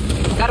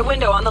 Got a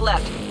window on the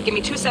left. Give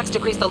me 2 secs to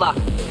grease the lock.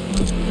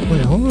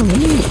 Wait, hold on, let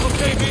me...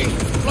 Okay, V.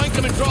 Flank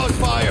him and draw his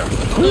fire.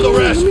 Do the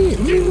rest.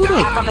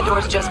 Half on the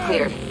door's just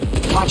cleared.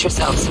 Watch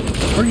yourselves.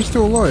 Are you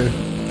still alive?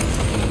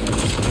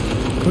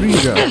 What do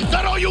you got? Is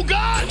that all you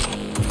got?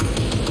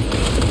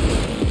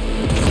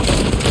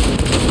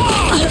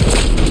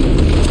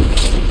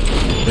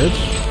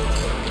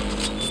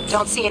 Bitch.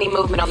 Don't see any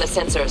movement on the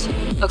sensors.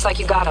 Looks like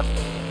you got him.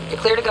 You're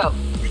clear to go.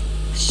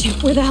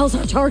 Shit, where the hell's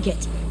our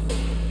target?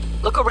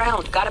 Look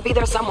around. Gotta be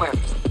there somewhere.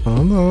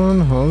 Hold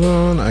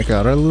on. I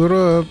gotta loot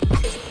up.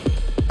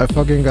 I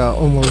fucking got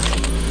almost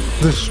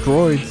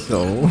destroyed,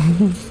 so...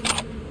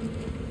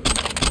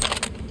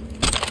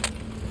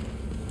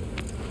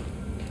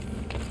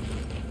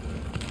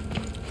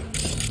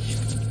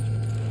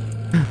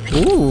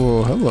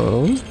 Ooh,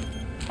 hello.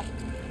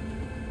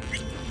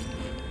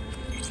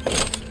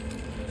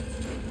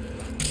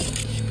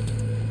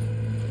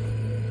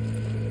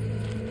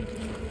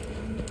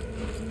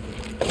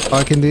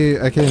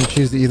 I can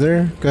choose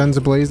either guns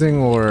blazing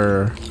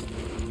or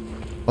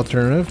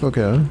alternative.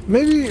 Okay,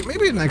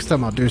 maybe next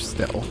time I'll do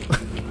stealth.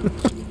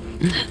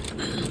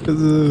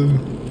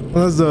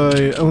 unless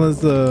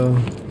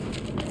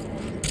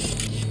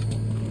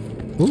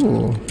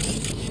ooh.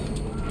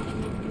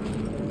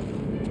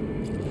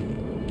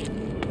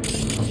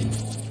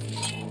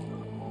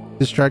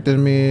 Distract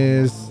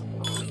enemies.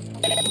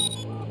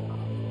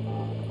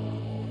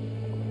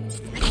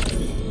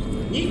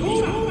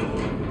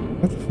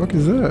 What the fuck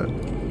is that?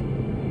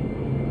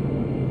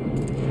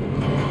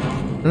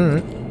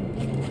 Alright.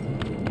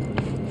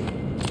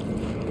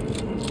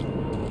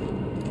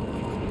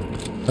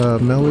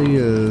 Melee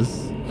is...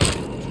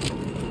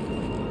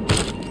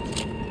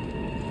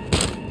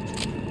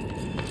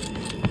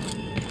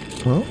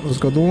 Well, let's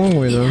go the long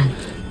way then.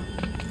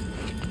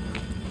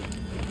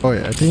 Oh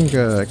yeah, I think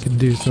I can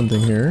do something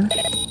here.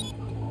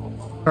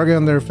 Target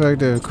under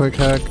effective, quick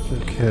hack.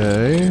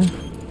 Okay.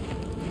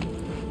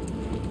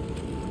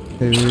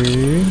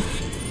 Maybe.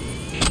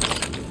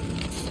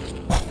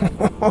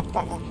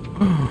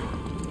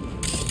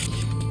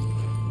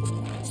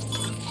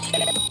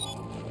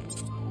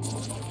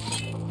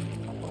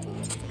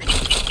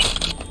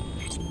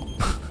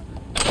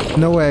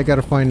 No way, I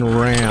gotta find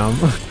RAM.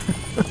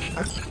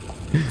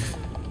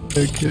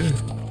 Okay.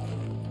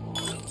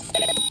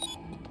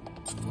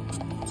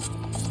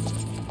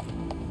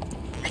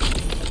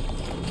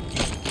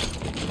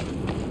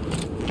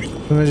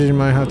 Imagine you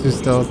might have to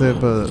stealth it,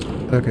 but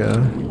okay.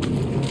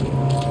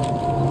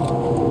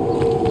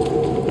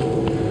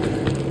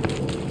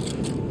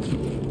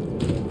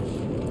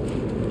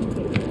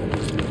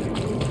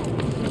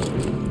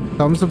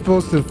 I'm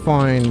supposed to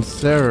find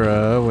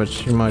Sarah, which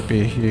she might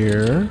be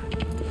here.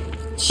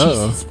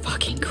 Jesus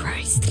fucking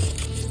Christ.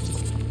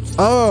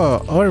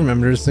 Oh, I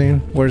remember this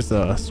scene. Where's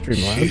the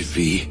Streamlabs? Shit,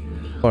 V.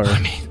 I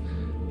mean,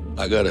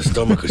 I got a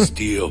stomach of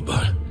steel,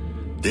 but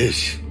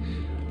this...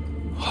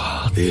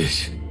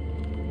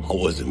 I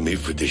wasn't made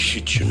for this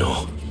shit, you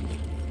know.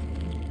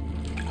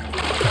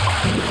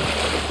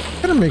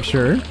 Gotta make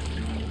sure.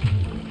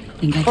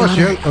 Think I got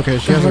her. Okay,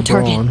 she has a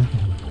bow on.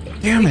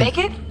 Damn it. Make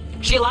it?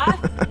 She alive?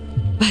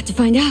 About to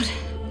find out.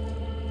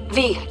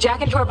 V,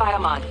 jack into her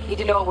biomon. Need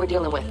to know what we're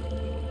dealing with.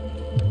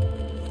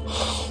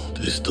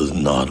 This does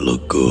not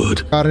look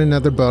good. Got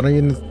another body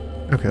in.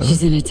 Okay.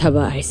 She's in a tub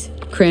of ice,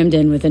 crammed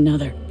in with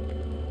another.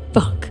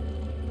 Fuck.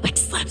 Like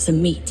slabs of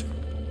meat.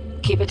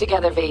 Keep it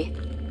together, V.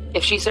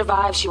 If she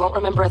survives, she won't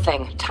remember a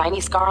thing. Tiny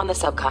scar on the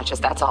subconscious,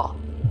 that's all.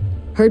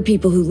 Heard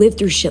people who live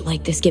through shit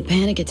like this get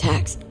panic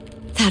attacks,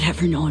 without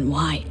ever knowing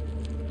why.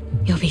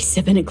 You'll be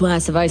sipping a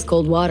glass of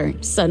ice-cold water,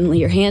 and suddenly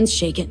your hand's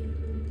shaking.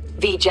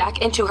 V,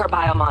 jack into her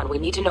biomon. We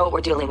need to know what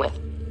we're dealing with.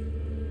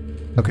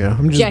 Okay,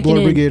 I'm just Jacking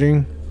in.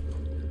 blurbigating.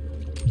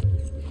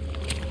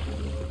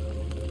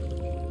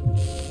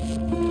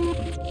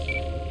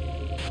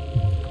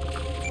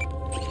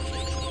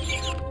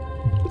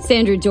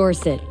 Sandra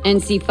Dorset,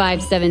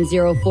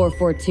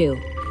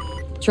 NC570442.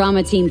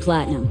 Trauma Team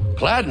Platinum.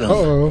 Platinum?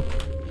 Uh-oh.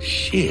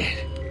 Shit.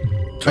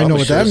 I know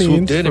what that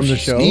means from the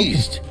show.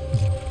 Sneezed.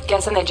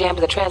 Guessing they jammed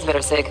the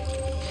transmitter, Sig.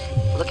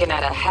 Looking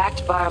at a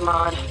hacked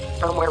biomon,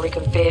 firmware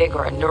reconfig,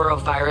 or a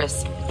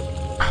neurovirus.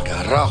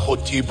 Carajo,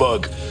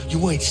 T-Bug.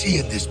 You ain't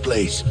seeing this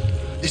place.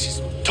 This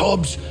is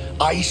tubs,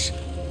 ice,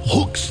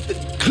 hooks,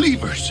 and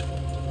cleavers.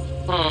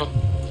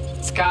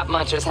 Scott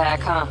Muncher's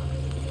hack, huh?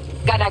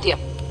 Got an idea.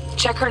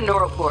 Check her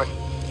neural cord.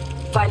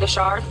 Find a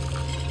shard?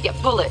 Yeah,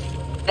 pull it.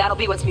 That'll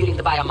be what's muting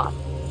the biomon.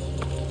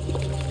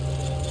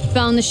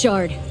 Found the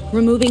shard.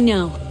 Removing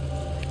now.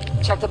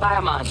 Check the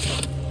biomon.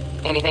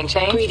 Anything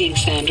change?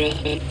 Greetings, Sandra.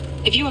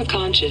 If you are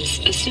conscious,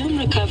 assume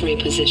recovery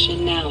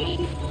position now.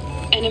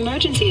 An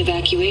emergency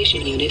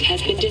evacuation unit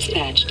has been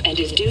dispatched and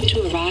is due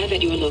to arrive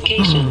at your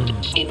location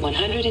in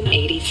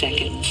 180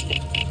 seconds.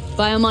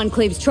 Biomon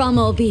claims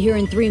trauma will be here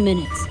in 3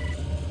 minutes.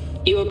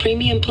 Your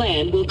premium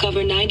plan will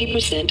cover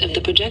 90% of the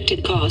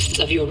projected costs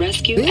of your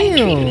rescue and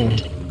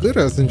treatment. Good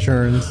as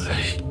insurance.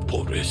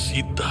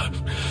 Pobrecita.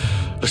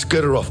 Let's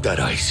get her off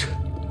that ice.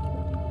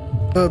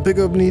 Pick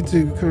up need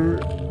to...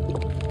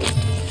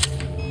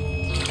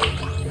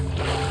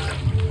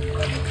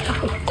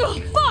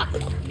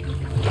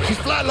 She's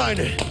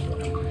flatlining.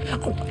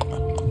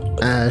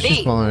 She's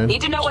V, fine.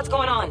 need to know what's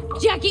going on.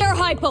 Jackie, air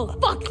hypo!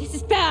 Fuck, this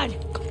is bad!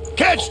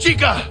 Catch,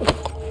 chica!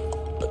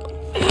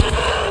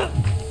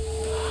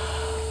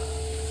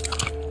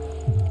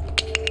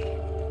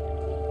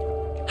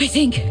 I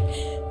think...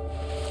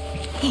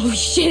 Holy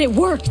shit, it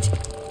worked!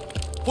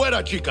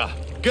 Fuera, chica.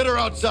 Get her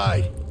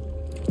outside.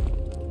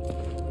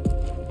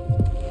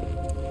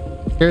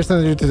 Here's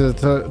Sandra to the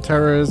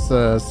terrorists,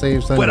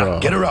 save Sandra. Fuera,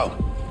 get her out.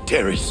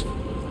 Terrorists.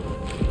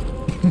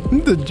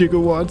 The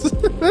gigawatts.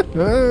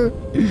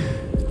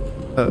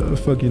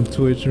 Fucking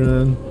Twitch,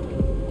 man.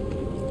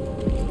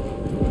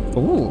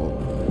 Ooh.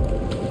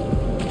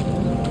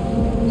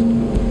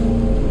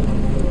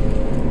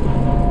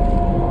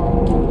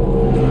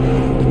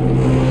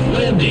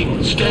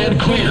 Landing.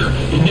 Stand clear.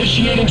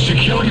 Initiating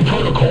security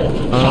protocol.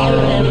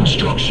 Follow all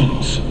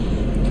instructions.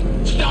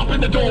 Stop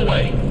in the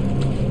doorway.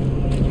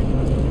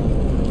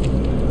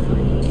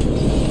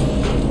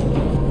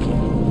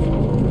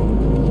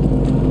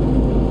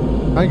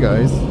 Hi,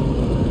 guys.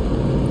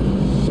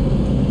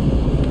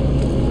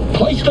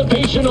 Place the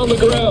patient on the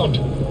ground.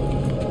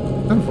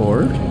 I'm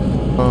forward.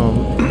 Oh.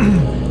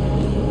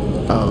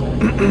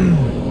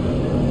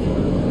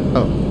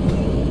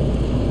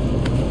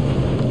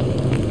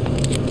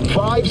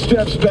 5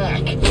 steps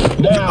back.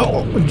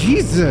 Now. Oh,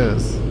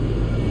 Jesus.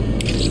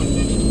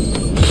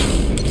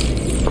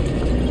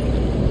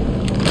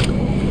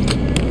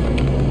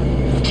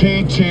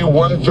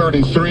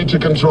 TT-133 to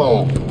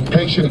control.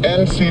 Patient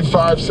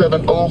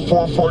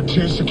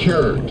NC570442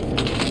 secured.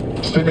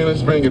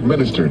 Stimulants being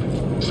administered.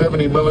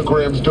 70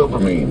 milligrams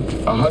dopamine,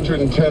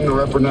 110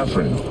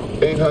 norepinephrine,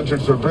 800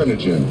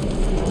 fibrinogen.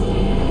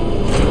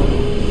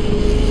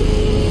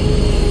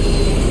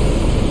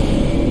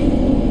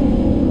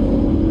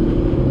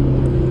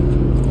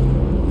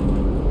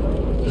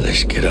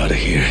 Let's get out of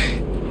here.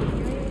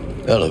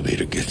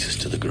 Elevator gets us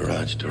to the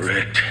garage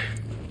direct.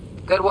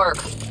 Good work.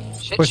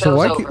 Shit Wait, so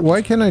show's over.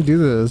 why can't I do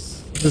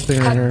this? This thing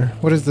right here.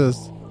 What is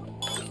this?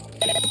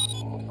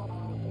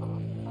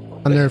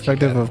 Under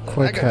effective of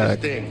quick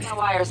hack. No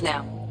wires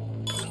now.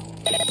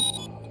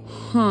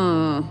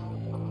 Huh.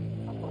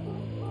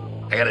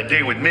 I got a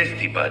date with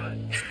Misty, but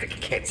I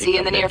can't See you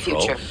in the near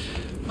future.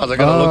 How's I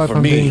gonna look if for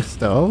I'm me? being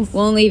stealth?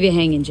 Won't leave you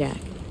hanging, Jack.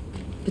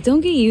 But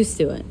don't get used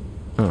to it.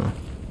 Huh.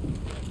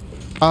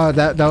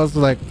 That was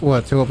like,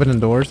 what, to open the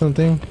door or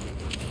something?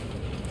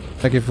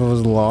 Like if it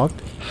was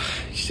locked?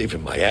 You're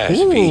saving my ass,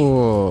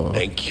 Ooh. V.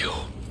 Thank you.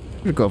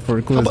 You go for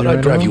a How about glizzy I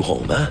right drive now? you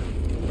home, huh?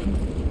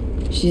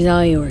 She's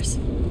all yours.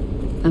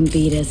 I'm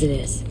beat as it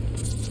is.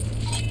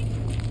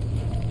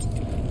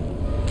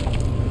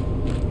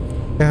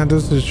 Yeah,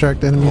 those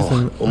distract enemies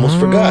and... Almost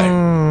forgot.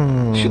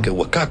 Should get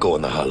Wakako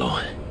in the hollow.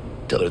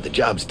 Tell her the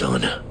job's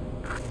done.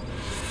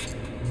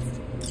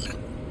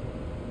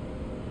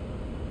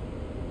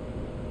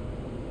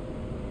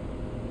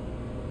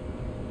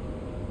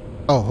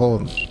 Oh,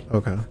 hold on.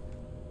 Okay.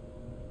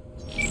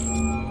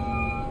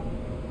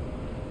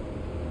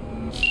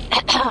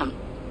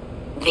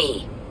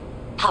 V,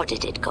 how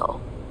did it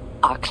go?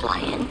 Our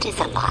client is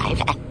alive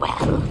and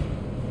well.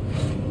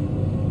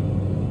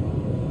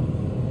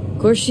 Of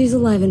course she's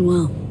alive and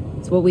well.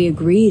 It's what we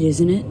agreed,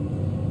 isn't it?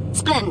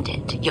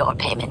 Splendid. Your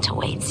payment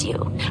awaits you.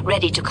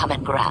 Ready to come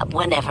and grab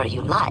whenever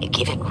you like,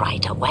 even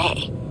right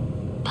away.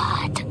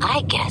 But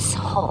I guess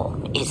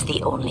home is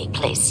the only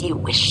place you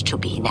wish to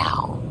be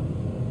now.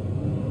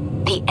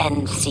 The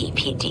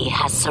NCPD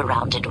has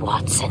surrounded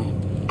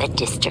Watson. The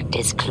district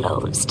is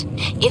closed.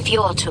 If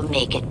you're to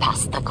make it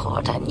past the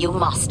cordon, you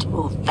must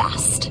move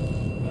fast.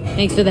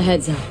 Thanks for the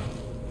heads up.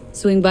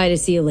 Swing by to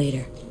see you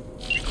later.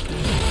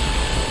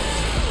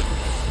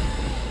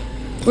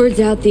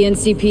 Word's out the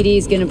NCPD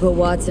is gonna put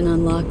Watson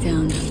on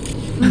lockdown.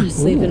 I'm gonna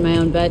sleep in my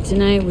own bed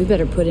tonight. We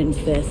better put it in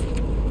 5th.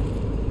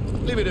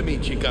 Leave it to me,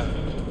 chica.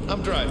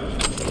 I'm driving.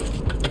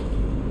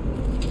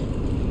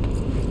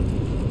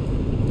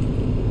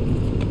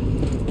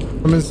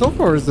 I mean, so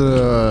far it's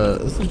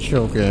a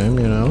chill game,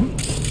 you know?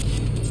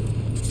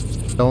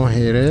 Don't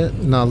hate it.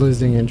 Not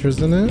losing interest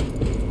in it.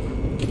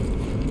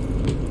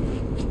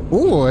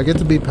 Ooh, I get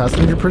to be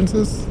passenger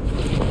princess?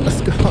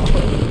 Let's go.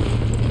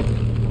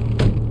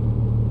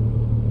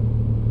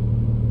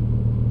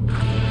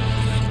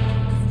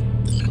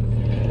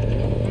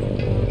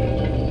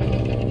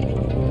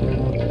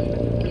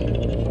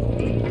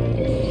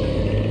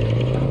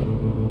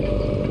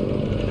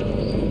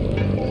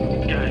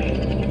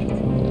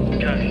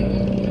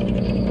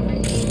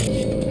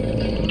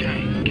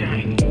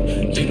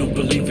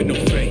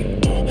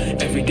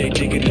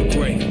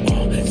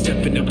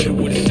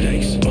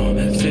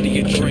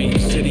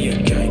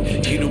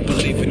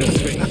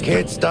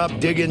 Stop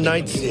digging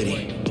Night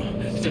City.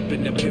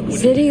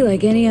 City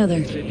like any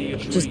other,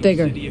 just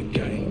bigger.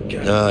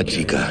 Nah,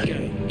 chica.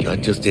 Not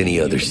just any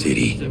other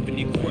city.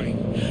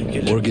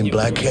 Morgan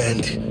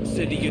Blackhand,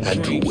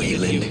 Andrew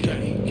Wayland,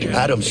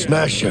 Adam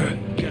Smasher.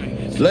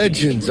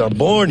 Legends are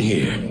born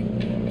here.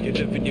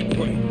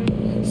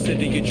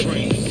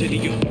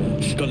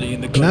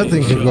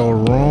 Nothing could go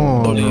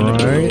wrong,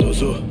 right?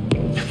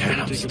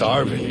 I'm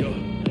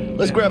starving.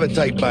 Let's grab a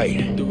tight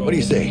bite. What do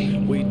you say?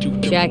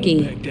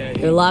 Jackie,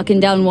 you're locking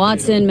down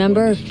Watson,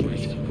 remember?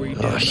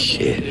 Oh,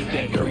 shit.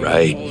 You're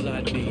right.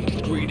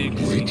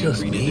 Is it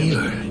just me,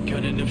 or...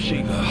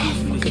 Oh,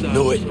 fucking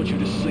knew it.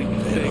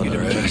 Man on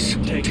their ass,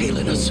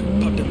 tailing us.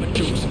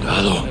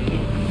 Hello. I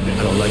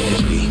don't like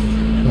this beat.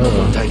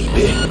 One tiny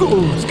bit.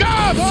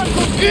 Scab!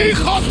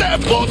 Hijo de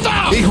puta!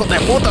 Hijo de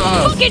puta!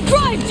 Fucking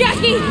drive,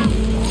 Jackie!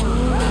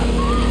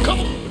 Come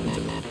on.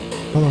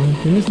 Hold on,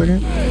 give me a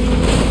second.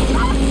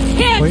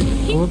 Hit! Wait,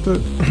 hold the...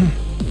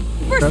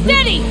 We're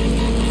steady!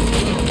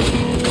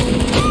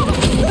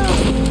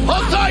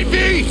 Hold tight, B!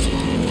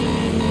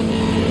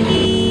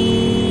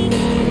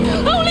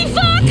 Holy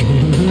fuck!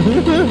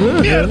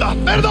 Mierda!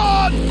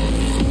 Perdón!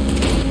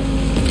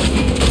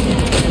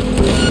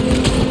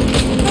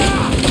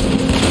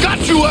 Got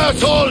you,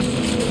 assholes!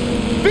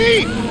 B!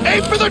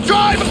 Aim for the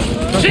drive!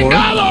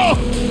 Chingado!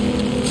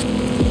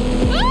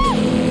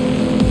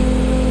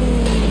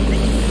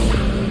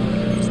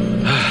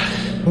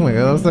 Oh my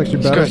god, that's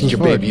actually bad. Scratched your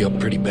baby up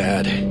pretty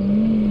bad.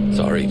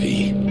 Sorry,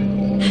 V.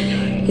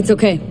 It's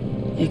okay.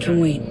 It can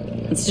wait.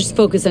 Let's just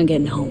focus on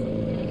getting home.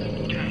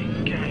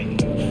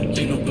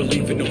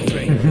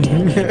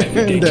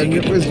 Then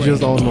it was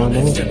just all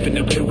normal. City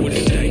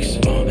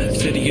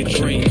of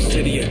dreams,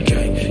 city of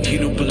gang. You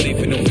don't believe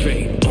in no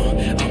fate.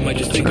 I might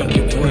just dig up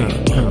your brain.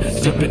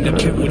 Step in the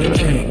pit with a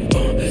cane.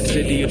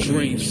 City of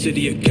dreams,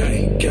 city of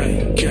gang,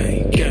 gang,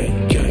 gang,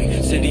 gang,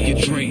 gang. City of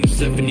dreams,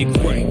 living your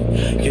grave.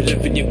 You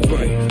live in your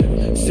grave.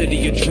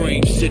 City of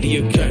dreams, city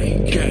of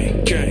gang,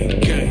 gang, gang,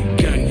 gang,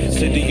 gang.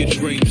 City of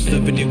dreams,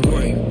 living your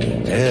grave.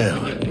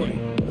 Damn.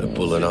 They're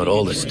pulling out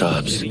all the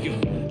stops.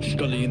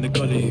 Scully in the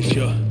gullies,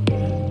 yeah.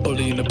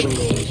 Bully in the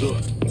burrows,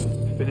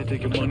 Finna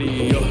take your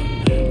money,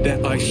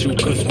 That ice shoot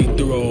cause we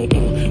throw,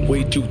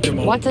 way too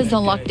demo. Watson's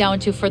on lockdown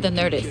to further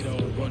notice.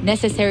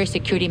 Necessary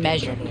security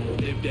measure.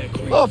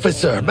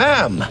 Officer,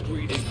 ma'am.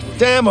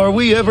 Damn, are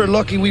we ever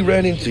lucky we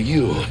ran into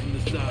you.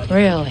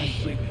 Really?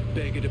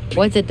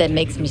 What's it that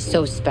makes me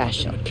so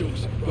special?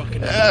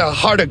 A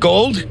heart of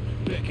gold?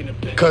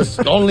 Because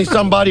only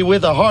somebody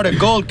with a heart of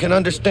gold can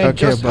understand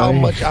just how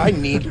much I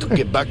need to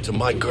get back to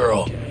my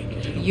girl.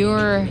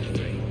 Your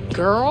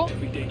girl?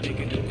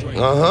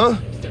 Uh-huh.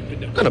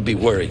 Gonna be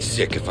worried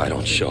sick if I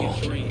don't show.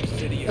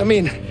 I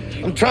mean,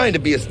 I'm trying to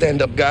be a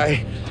stand-up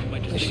guy.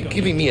 She's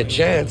giving me a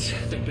chance.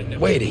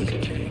 Waiting.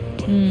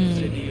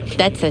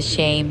 That's a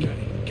shame.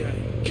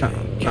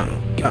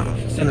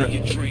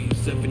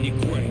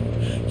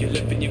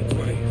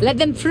 Let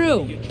them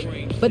through.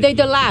 But they're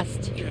the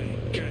last.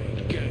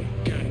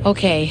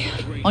 Okay,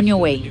 on your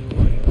way.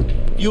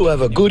 You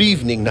have a good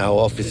evening now,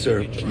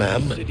 officer,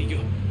 ma'am.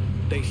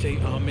 They say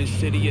I'm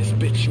insidious,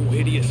 bitch, you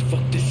hideous.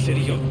 Fuck this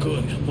city, I'm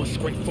good. One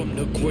straight from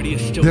the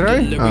grittiest, still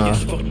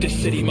delirious. Fuck this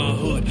city, my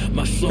hood,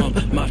 my slum,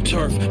 my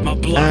turf, my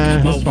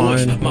block, my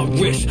woods, my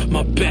wrist,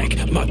 my back,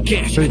 my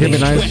gas. So you give me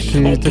nice,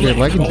 she took a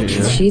liking to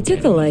you. She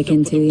took a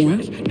liking to you.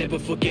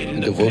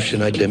 The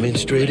devotion I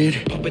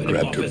demonstrated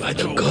grabbed her by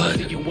the gut.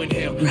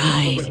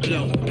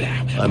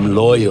 Right. I'm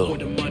loyal,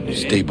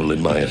 stable in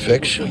my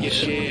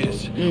affections.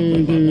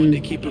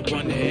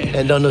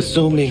 And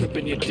unassuming.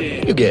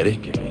 You get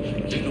it.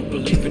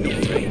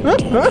 I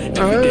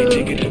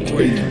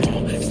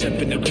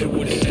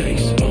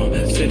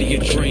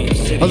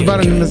was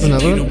about to miss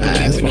another one.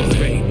 It's fine.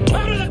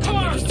 Out of the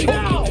car!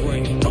 Now!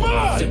 Come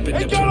on!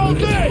 Ain't got all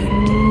day!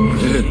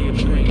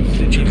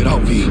 Check it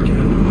out, V.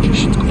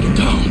 Shit's going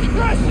down.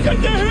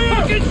 Get the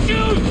hell! Fucking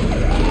shoot!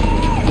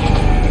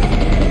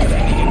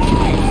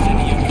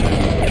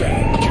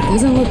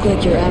 Doesn't look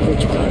like your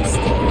average bust.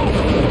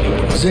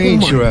 This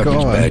ain't your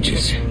average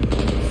badges.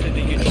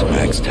 That's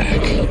Max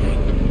Tac.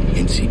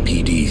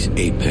 NCPD's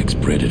apex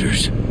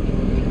predators.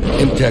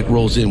 MTAC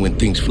rolls in when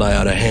things fly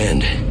out of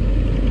hand.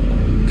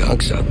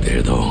 Gonks out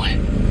there, though.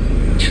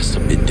 Just a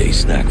midday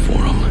snack for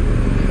them.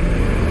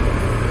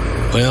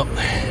 Well,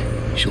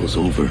 show's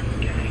over.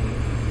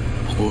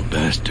 Poor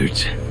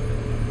bastards.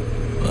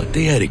 But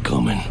they had it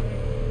coming.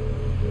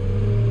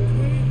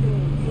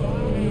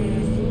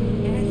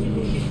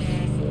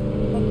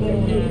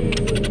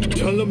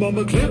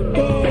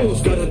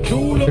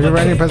 If you're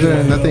writing president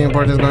and nothing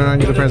important is going on,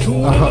 you're the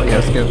president. Oh,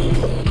 yeah, skip.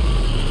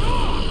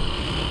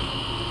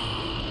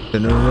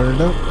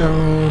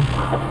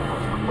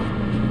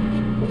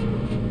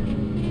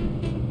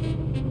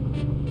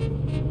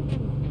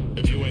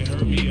 If you ain't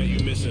heard me, yeah, you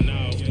missing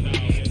out.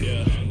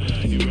 Yeah,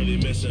 you really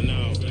missing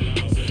out.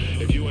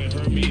 If you ain't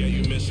heard me, yeah,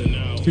 you missing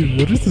out. Dude,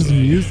 what is this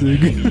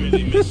music?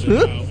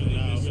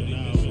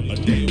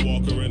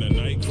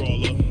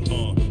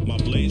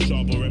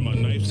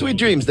 Sweet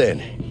dreams,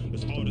 then.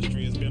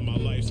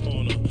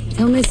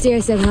 Tell Misty I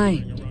said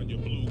hi.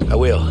 I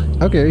will.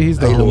 Okay, he's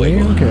the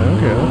homie. Okay.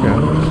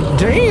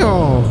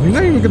 Damn! You're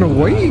not even gonna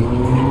wait.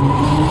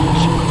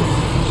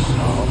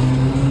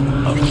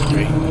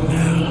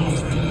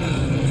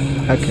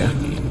 Okay.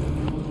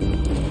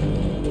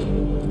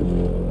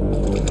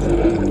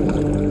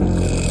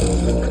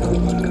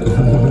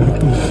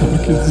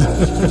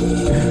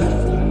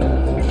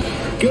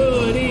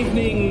 Good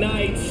evening,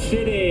 Night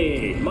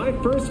City. My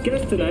first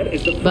guest tonight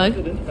is the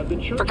president of the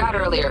church. Forgot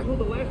earlier.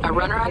 A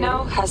runner I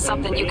know has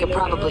something you could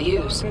probably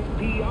use.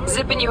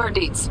 Zip in your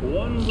deets.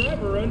 One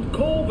Reverend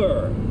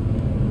Culver.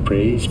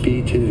 Praise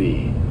be to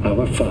thee,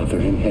 our Father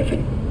in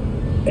heaven.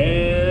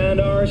 And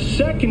our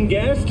second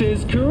guest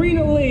is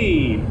Karina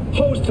Lee,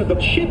 host of the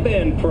Chip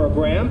In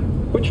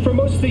program, which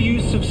promotes the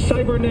use of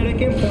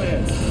cybernetic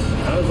implants.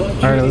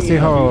 Alright, let's see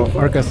how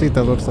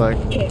Arcasita looks like.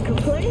 Can't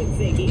complain,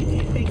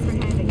 Ziggy. Thanks for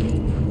having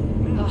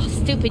me. Oh,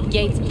 stupid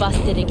gates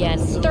busted again.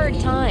 Third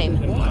time.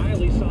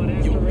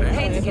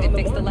 Paid to get it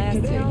fixed the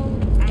last two.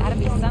 Gotta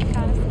be some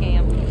kind of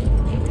scam.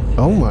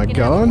 Oh my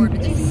god.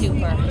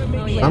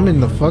 I'm in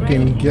the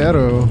fucking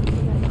ghetto.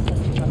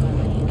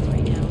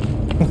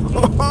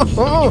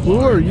 Who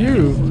are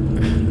you?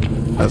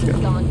 Let's go.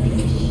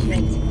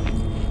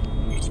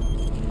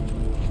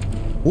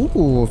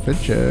 Ooh, fit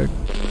check.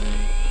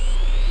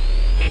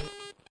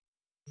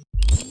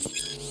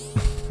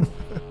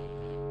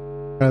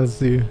 Let's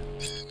see.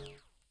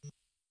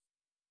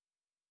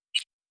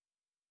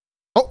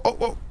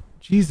 Oh.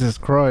 Jesus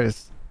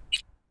Christ.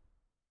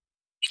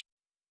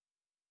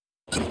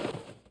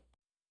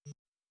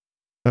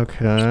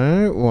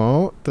 Okay,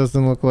 well,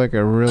 doesn't look like I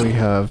really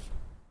have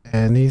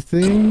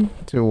anything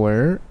to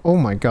wear. Oh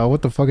my god,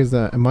 what the fuck is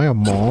that? Am I a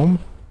mom?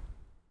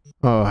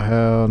 Oh,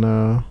 hell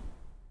no.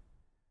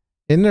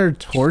 In their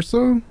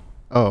torso?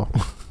 Oh.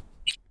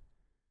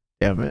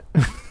 Damn it.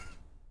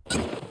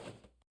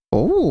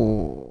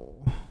 Oh.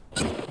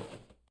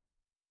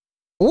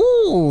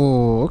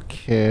 Oh,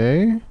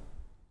 okay.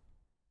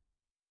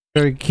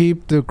 Should I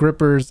keep the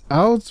grippers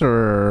out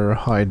or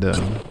hide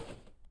them?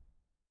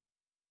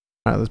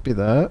 Alright, let's be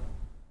that.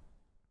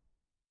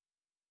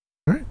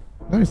 Alright,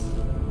 nice.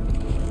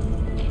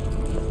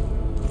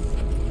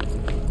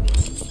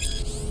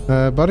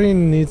 Body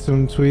needs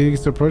some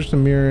tweaks to approach the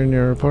mirror in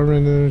your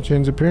apartment and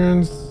change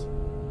appearance.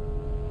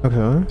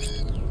 Okay.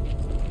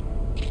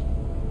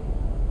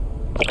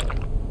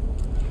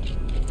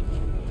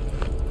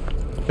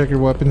 Check your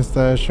weapon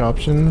stash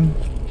option.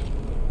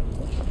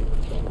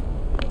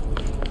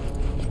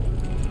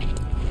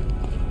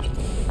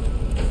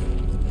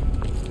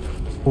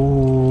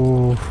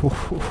 Ooh.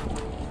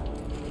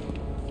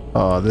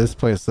 Oh, this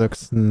place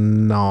looks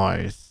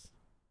nice.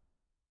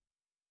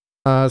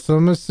 So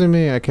I'm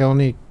assuming I can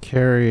only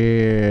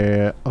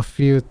carry a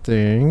few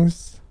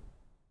things.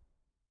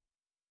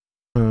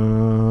 This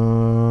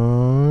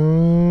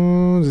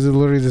is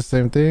literally the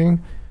same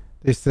thing.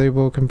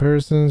 Disable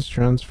comparisons,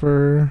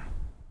 transfer.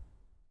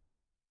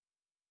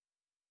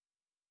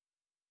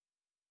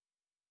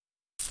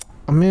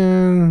 I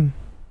mean,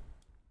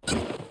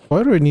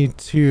 why do I need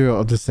two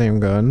of the same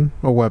gun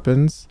or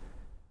weapons?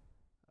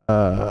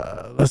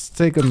 Let's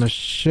take a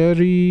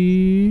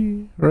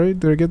machete. Right?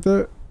 Did I get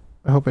that?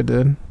 I hope I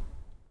did.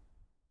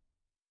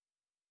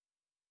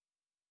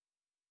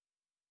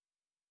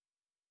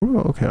 Oh,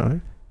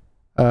 okay.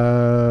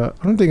 I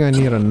don't think I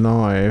need a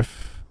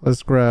knife.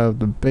 Let's grab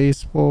the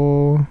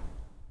baseball.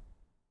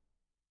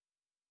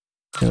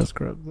 Yeah, let's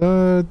grab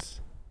that.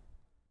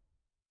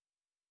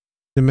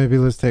 Then maybe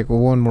let's take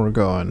one more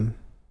gun.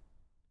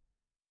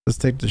 Let's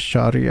take the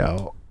shotty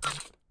out.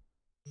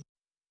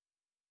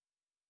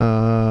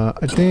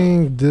 I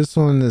think this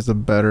one is a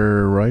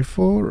better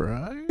rifle,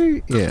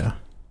 right? Yeah.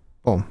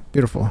 Oh,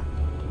 beautiful.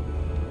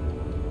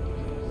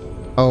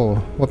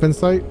 Oh, weapon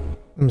sight?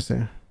 Let me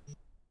see.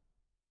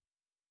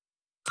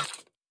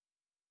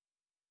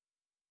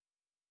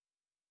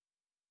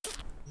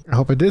 I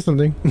hope I did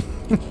something.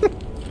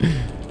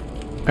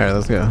 Alright,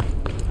 let's go.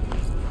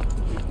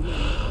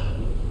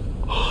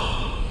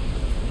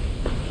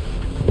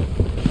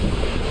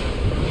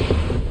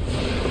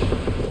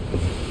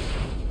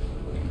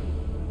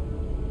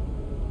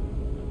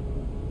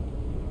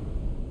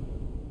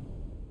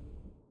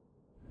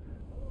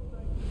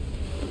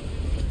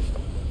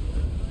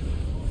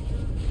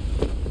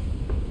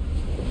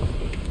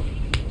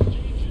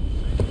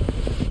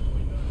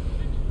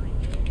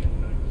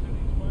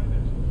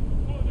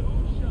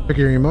 Check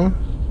your emo.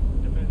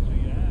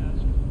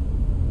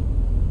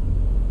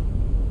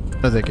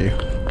 No, thank you.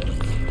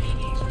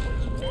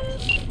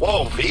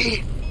 Whoa,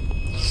 V.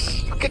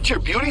 Get your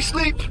beauty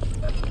sleep?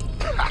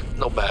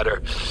 No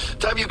matter.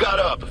 Time you got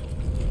up.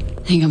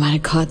 I think I might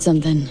have caught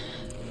something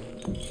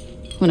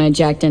when I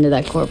jacked into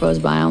that Corpo's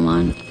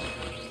biomon.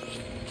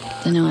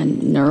 Don't know, a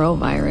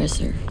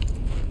neurovirus or...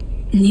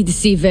 Need to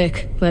see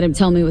Vic. Let him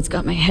tell me what's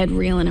got my head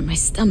reeling and my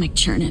stomach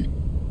churning.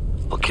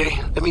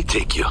 Okay, let me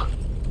take you.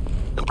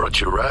 I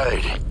brought you a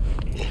ride.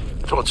 Yeah,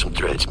 throw on some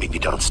threads, meet me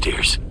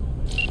downstairs.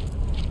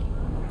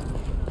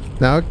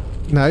 Now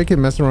you can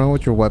mess around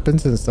with your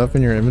weapons and stuff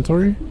in your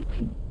inventory?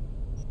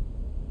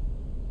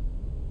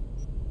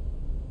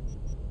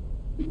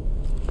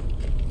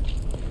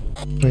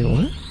 Wait,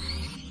 what?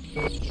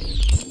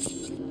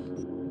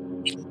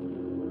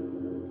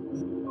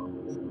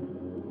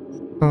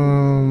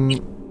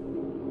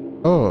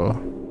 Oh.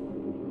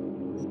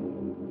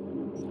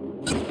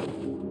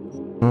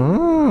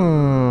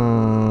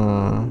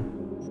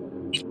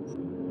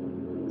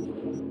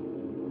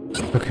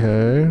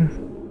 Okay.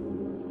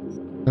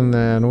 And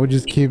then we'll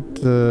just keep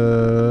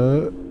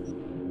the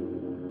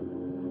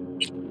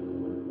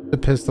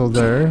pistol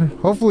there.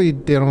 Hopefully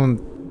they don't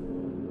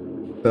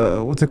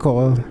what's it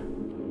called?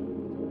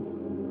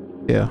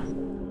 Yeah.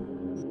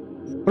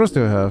 What else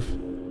do I have?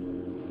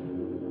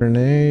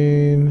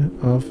 Grenade,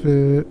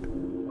 outfit.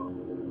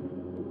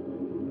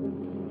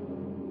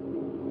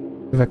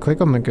 If I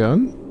click on the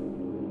gun?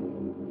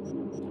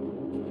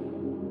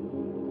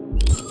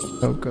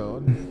 Oh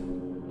god.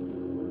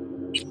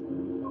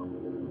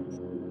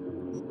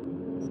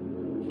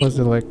 Was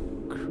it like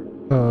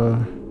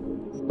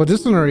well,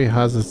 this one already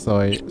has a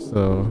sight,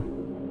 so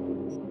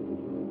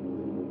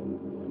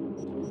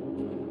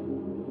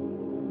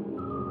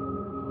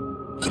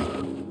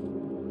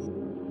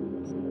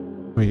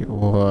wait,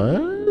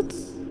 what?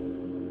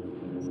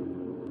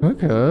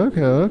 Okay.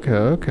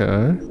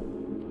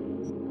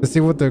 Let's see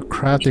what the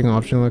crafting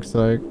option looks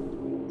like.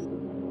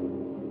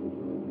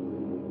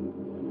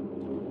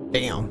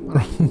 Damn.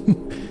 I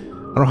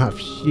don't have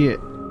shit.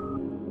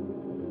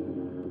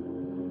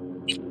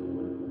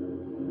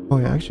 Oh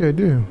yeah, actually I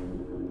do.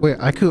 Wait,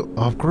 I could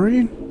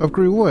upgrade?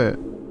 Upgrade what?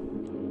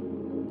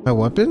 My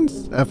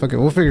weapons? Ah, fuck it,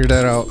 we'll figure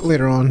that out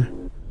later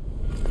on.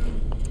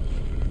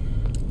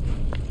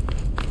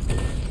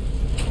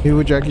 Hey,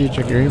 would Jackie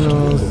check your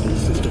emails?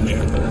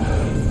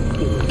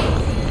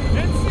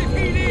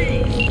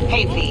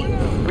 Hey V,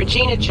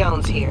 Regina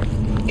Jones here.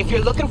 If you're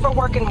looking for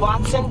work in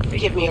Watson,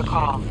 give me a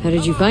call. How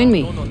did you find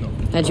me?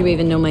 How'd you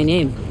even know my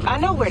name? I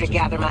know where to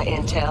gather my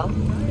intel.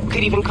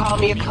 Could even call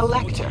me a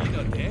collector.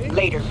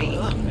 Later, V.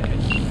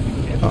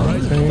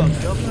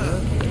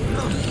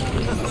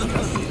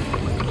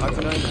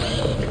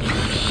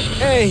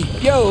 Hey,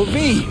 yo,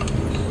 V.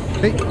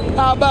 Hey.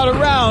 How about a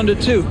round or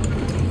two?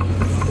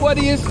 What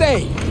do you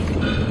say?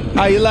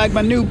 How you like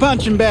my new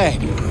punching bag?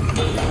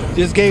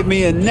 Just gave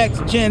me a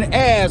next-gen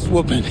ass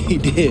whooping, he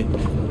did.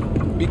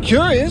 Be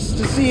curious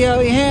to see how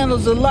he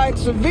handles the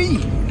likes of V.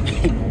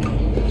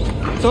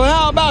 So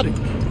how about it?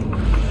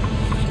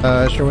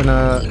 Sure, when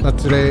not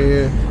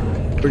today.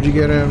 Where'd you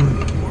get him?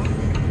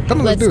 Come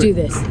on, let's do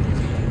this.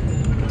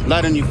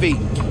 Light on your feet.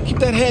 Keep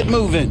that head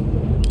moving.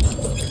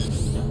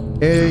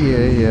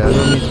 Yeah. I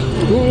don't need to...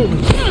 Ooh.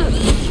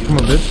 Come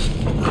on, bitch.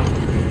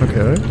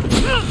 Okay.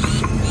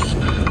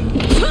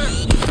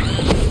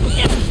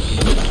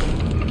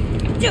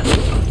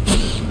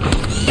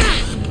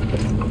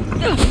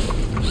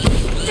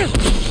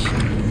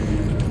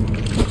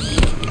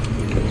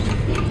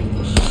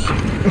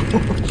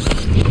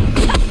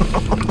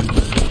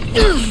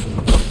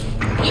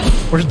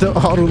 Where's the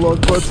auto lock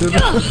button?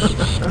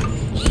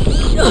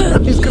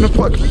 He's gonna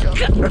fuck me up.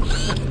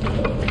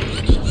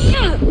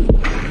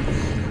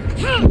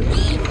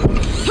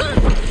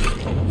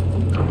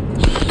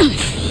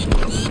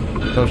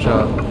 No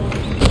shot.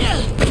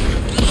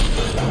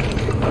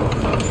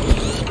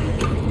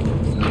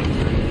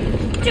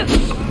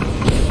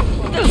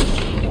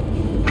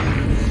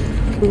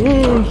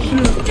 Oh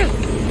shit.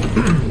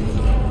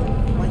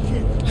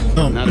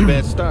 Not a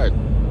bad start.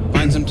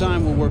 Find some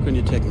time, we'll work on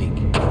your technique.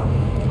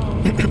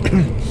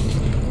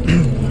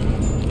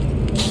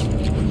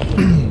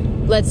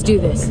 Let's do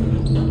this.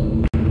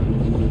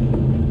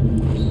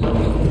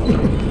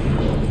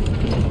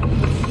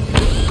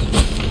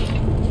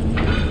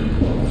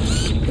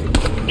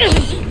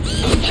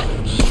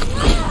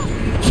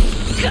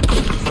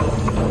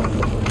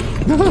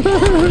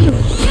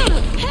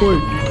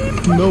 Wait,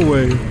 no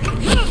way.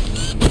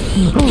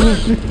 No way.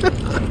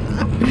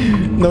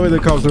 Knowing the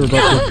cops are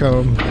about to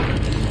come.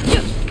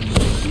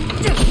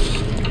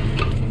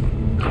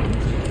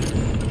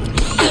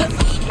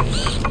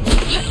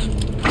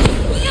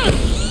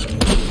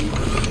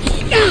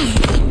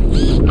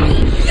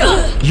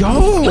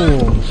 Yo!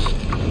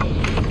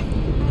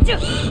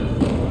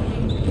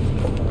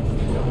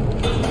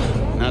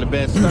 Not a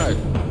bad start.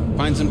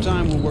 Find some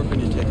time, we'll work on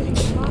your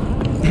techniques.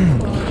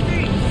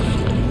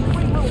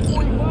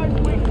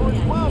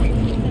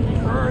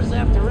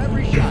 After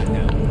every shot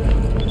now.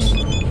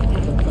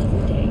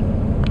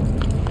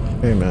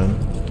 Hey, man.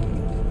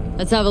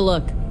 Let's have a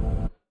look.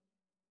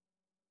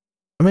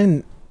 I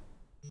mean,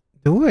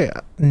 do I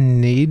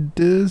need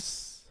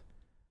this?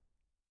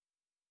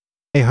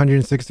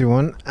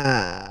 861?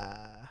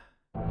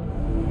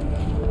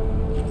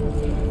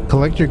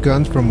 Collect your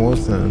guns from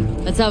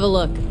Wilson. Let's have a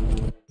look.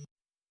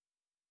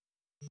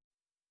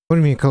 What do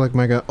you mean collect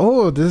my gun?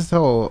 Oh, this is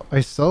how I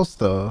sell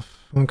stuff.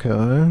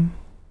 Okay.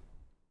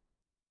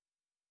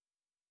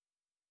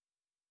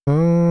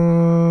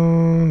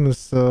 Let's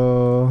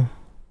sell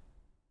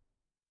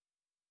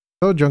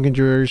junk and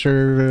jewelry,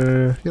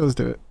 sure. Yeah, let's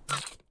do it.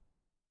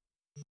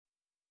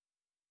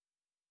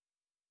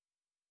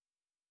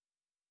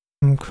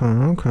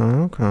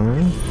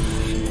 Okay.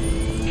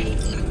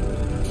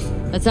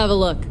 Let's have a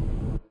look.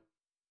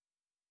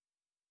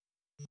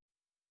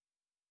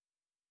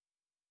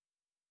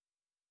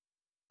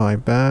 My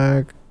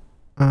bag.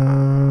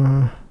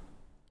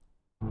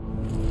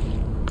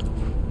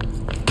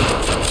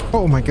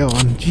 Oh my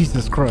god,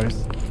 Jesus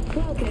Christ.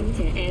 Welcome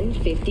to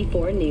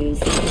N54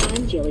 News.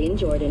 I'm Jillian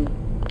Jordan.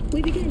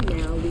 We begin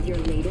now with your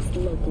latest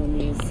local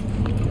news.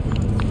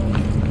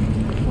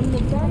 From the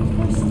very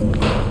first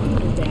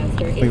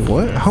disaster. Wait,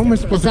 what? How am I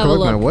supposed to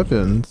collect my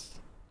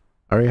weapons?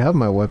 I already have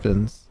my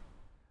weapons.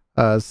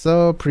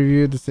 So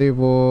preview,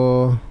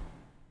 disable.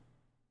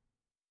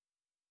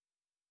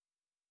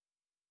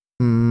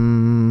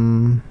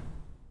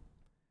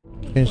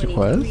 Change the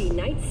quest.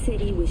 Night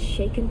City was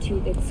shaken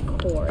to its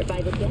core by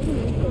the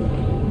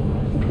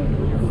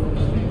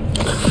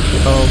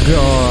Oh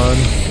god.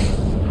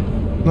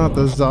 Not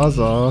the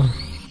Zaza.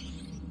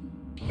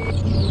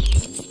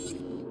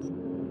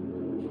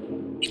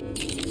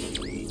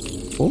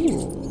 Oh.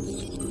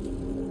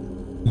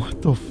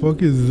 What the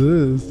fuck is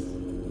this?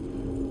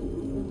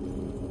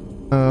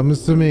 I'm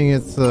assuming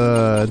it's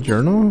a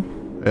journal?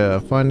 Yeah,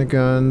 find the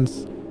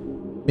guns.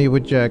 Meet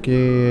with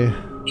Jackie.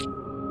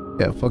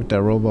 Yeah, fuck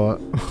that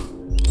robot.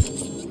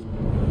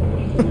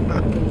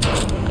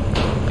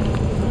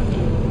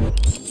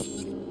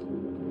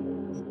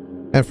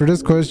 And for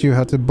this quest, you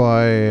have to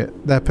buy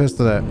that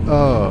pistol that.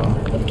 Oh.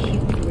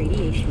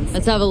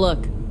 Let's have a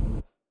look.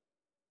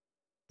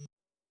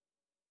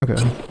 Okay.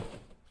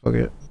 Fuck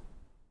it.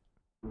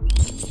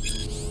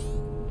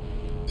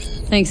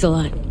 Thanks a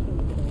lot.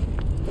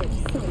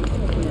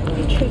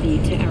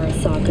 Tribute to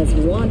Arasaka's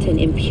wanton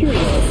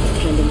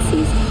imperialist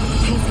tendencies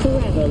has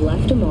forever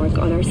left a mark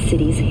on our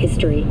city's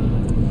history.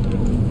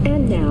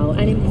 And now,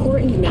 an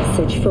important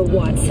message for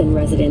Watson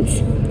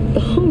residents. The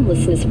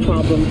homelessness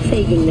problem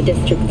plaguing the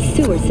district's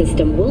sewer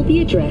system will be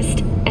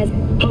addressed as...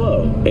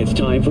 Hello, it's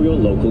time for your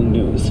local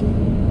news.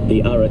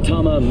 The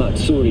Aratama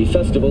Matsuri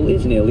Festival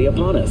is nearly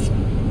upon us.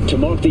 To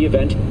mark the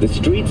event, the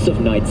streets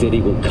of Night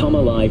City will come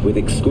alive with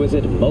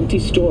exquisite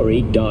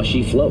multi-story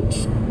dashi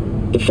floats.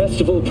 The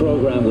festival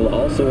program will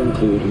also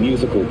include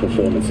musical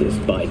performances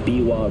by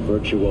biwa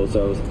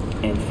virtuosos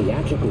and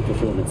theatrical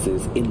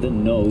performances in the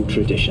No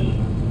tradition.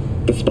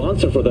 The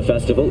sponsor for the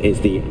festival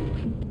is the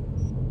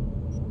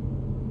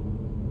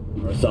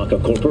Arasaka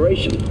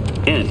Corporation.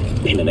 And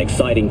in an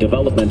exciting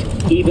development,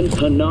 even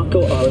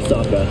Hanako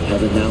Arasaka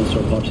has announced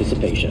her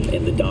participation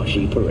in the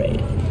Dashi Parade.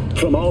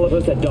 From all of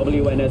us at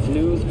WNS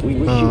News, we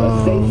wish you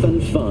a safe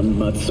and fun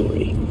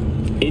Matsuri.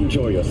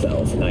 Enjoy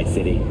yourselves, Night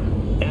City.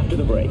 After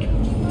the break,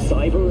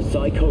 cyber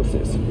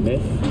psychosis,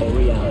 myth or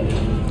reality.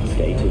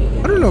 Stay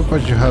tuned. I don't know if I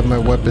should have my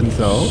weapons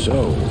out.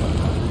 So,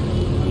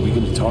 are we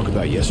going to talk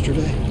about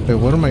yesterday? Wait,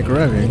 what am I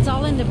grabbing? It's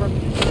all in the...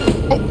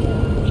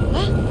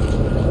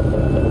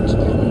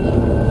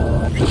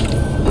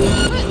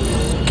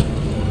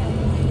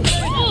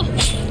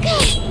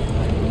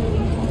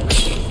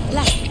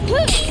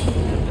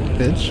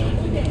 Bitch.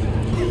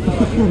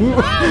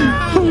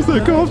 What was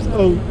that, cops?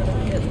 Oh.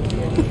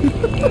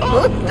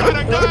 Oh, got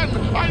a gun!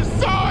 I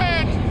saw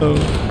it! Oh.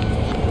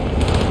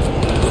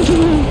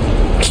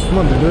 Come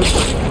on, dude.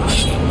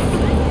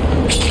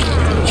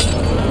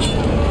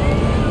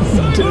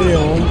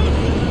 Damn.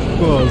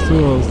 Who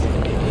else?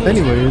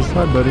 Anyways,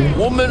 hi, buddy.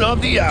 Woman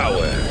of the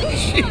hour.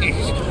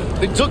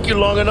 Jeez. It took you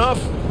long enough.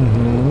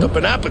 Up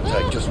an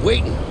appetite just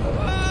waiting.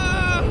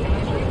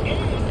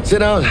 Sit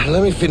down,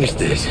 let me finish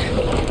this.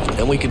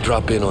 Then we can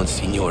drop in on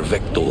Senor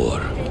Vector.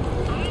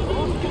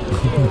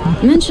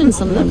 You mentioned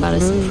something about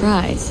a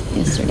surprise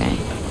yesterday.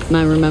 Am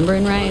I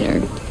remembering right,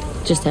 or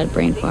just had a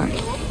brain fart?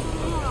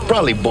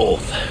 Probably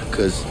both,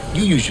 because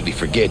you usually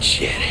forget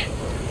shit.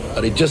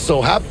 But it just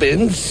so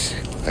happens,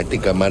 I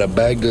think I might have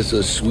bagged us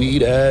a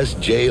sweet-ass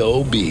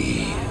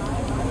J.O.B.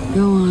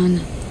 Go on.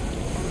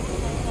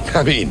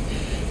 I mean,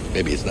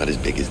 Maybe it's not as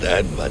big as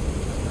that, but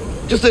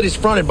just that it's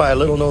fronted by a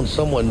little-known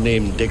someone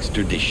named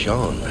Dexter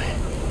Deshawn.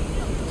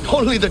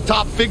 Only the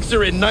top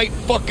fixer in Night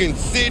fucking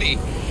City.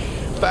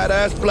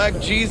 Fat-ass black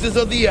Jesus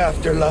of the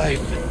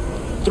afterlife.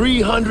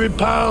 300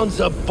 pounds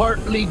of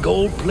partly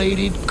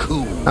gold-plated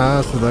cool.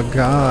 Ah, so the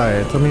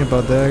guy. Tell me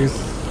about Dex.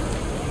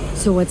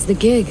 So what's the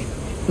gig?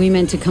 We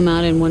meant to come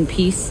out in one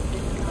piece?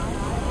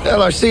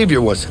 Well, our savior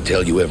wants to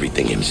tell you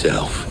everything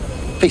himself.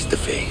 Face to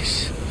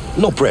face.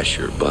 No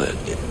pressure, but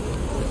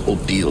whole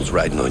deal's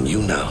riding on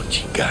you now,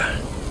 chica.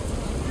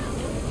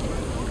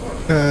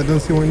 Don't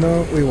see why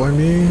not. Wait, why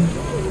me?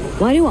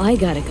 Why do I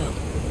gotta go?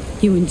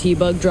 You and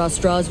T-Bug draw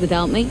straws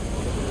without me?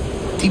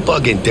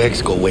 T-Bug and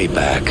Dex go way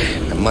back,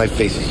 and my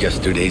face is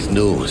yesterday's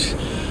news.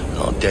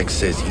 Oh, Dex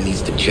says he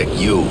needs to check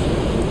you.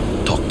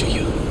 Talk to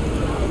you.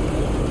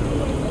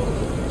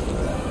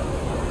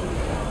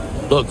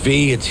 Look,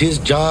 V, it's his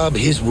job,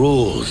 his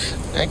rules.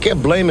 I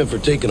can't blame him for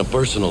taking a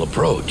personal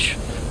approach.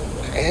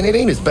 And it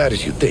ain't as bad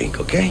as you think,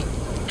 okay?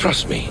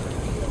 Trust me.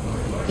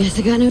 Guess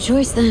I got no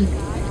choice then.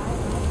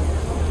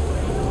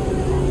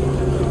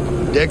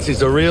 Dex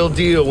is a real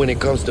deal when it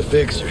comes to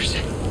fixers.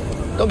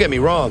 Don't get me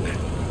wrong.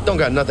 Don't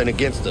got nothing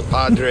against the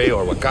Padre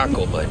or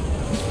Wakako, but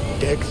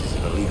Dex is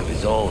in a league of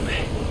his own.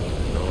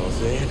 You know what I'm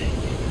saying?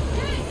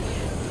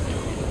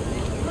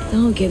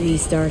 Don't get me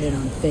started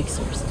on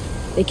fixers.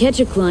 They catch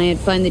a client,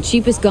 find the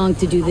cheapest gong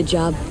to do the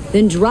job,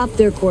 then drop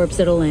their corpse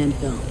at a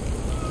landfill.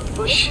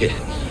 Shit.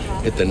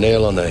 Hit the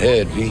nail on the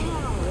head, V.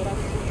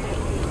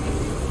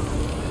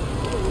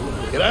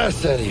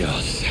 Gracias a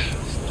Dios.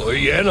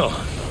 Estoy lleno.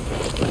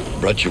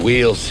 Brought your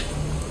wheels.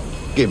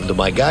 Gave them to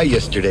my guy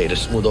yesterday to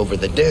smooth over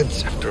the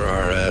dents after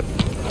our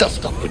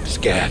dust up with the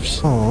scabs.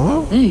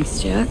 Aww.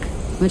 Thanks, Jack.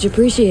 Much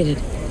appreciated.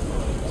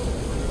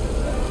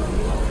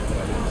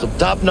 Some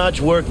top-notch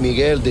work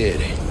Miguel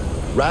did.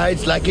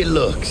 Rides like it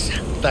looks.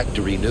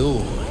 Factory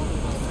new.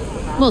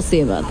 We'll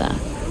see about that.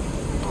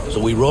 So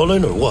we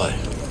rolling or what?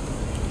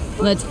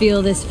 Let's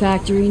feel this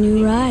factory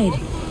new ride.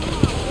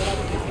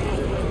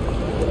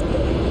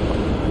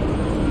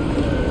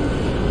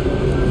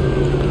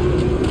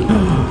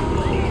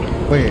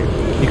 Wait,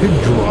 you could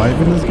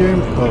drive in this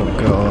game? Oh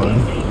god.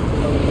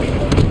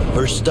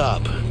 First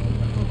stop.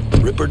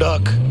 Ripper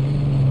Duck.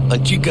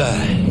 And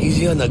chica,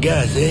 easy on the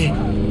gas, eh?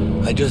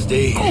 I just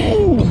ate.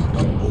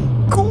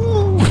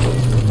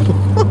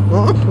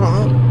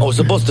 I was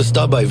supposed to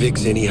stop by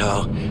Vic's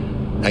anyhow.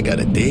 I got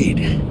a date.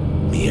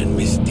 Me and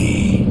Miss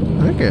D.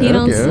 Okay,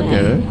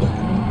 okay.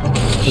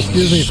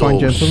 Excuse me, fine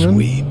gentleman.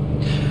 Sweet.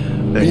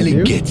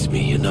 Really gets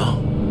me, you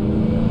know.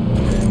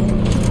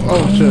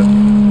 Oh shit.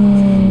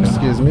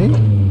 Excuse me.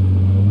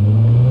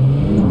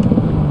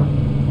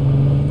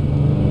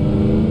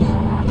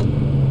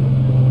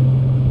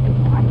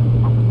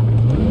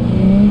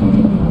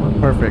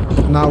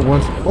 Perfect. Not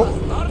once. Oh,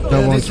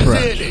 not one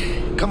scratch.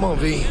 Come on,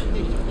 V.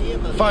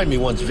 Find me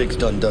once Vic's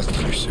done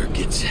dusting your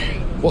circuits.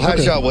 We'll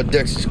hash out what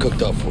Dex has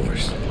cooked up for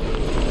us.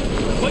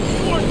 But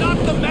you are not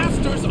the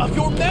masters of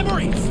your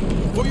memories,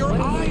 for your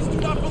eyes do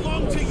not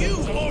belong to you,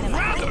 or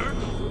rather...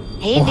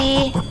 Hey,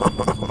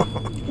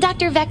 V.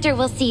 Dr. Vector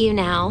will see you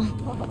now.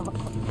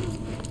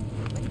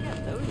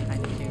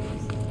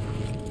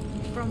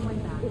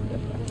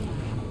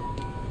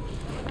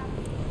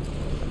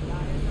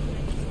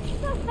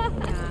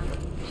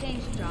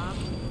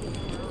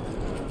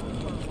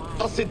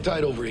 I'll sit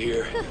tight over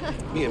here.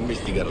 Me and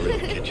Misty got a little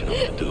catching up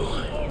to do.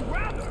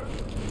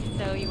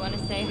 So you want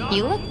to say hi?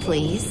 You look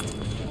pleased.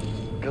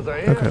 Because I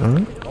am. Okay.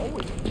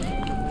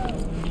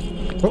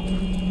 Oh.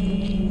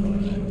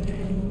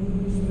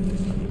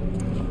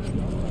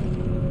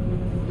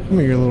 Come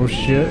here, you little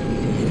shit.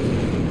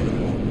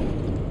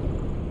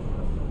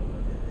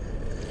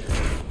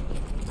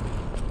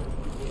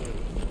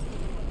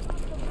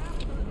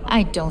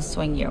 I don't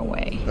swing your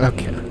way.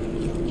 Okay.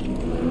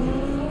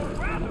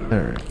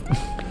 Alright.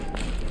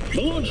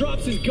 Malone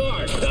drops his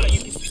guard.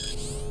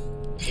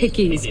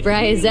 Hickey,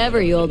 spry as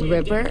ever, you old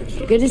ripper.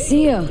 Good to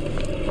see you.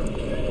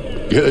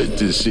 Good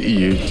to see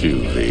you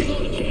too, V.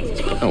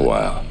 Oh,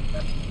 wow.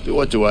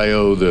 What do I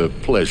owe the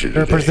pleasure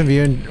today? Person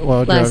viewing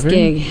while Last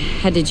driving? gig,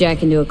 had to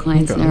jack into a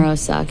client's neuro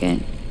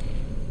socket.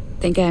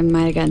 Think I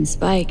might have gotten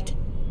spiked.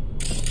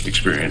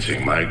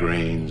 Experiencing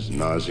migraines,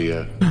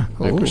 nausea,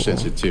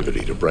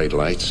 hypersensitivity to bright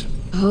lights.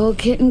 Oh,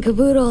 kit and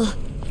caboodle.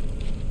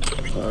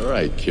 All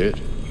right, kid.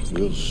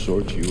 We'll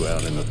sort you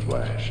out in a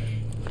flash.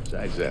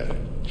 Besides that,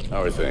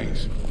 how are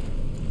things?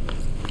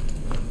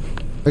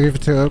 Looking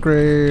to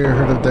upgrade.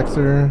 Heard of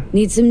Dexter?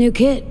 Need some new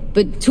kit,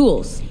 but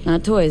tools,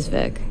 not toys,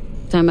 Vic.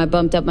 Time I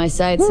bumped up my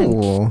sights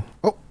and...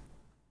 Oh.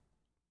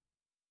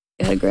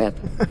 Got a grip.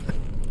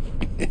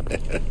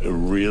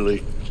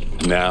 Really?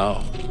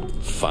 Now?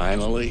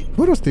 Finally?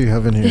 What else do you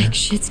have in here? Vic,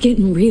 shit's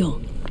getting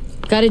real.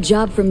 Got a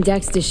job from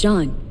Dex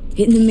Deshawn,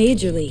 hitting the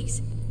major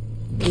leagues.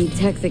 Need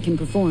tech that can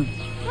perform.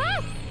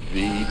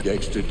 The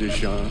Dexter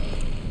Deshawn?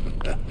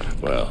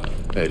 Well,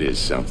 that is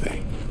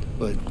something.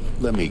 But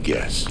let me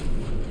guess.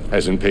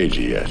 Hasn't paid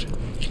you yet.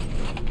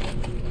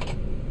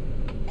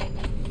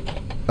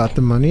 Got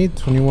the money,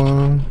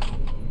 21.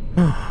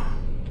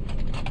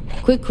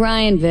 Quit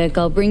crying, Vic.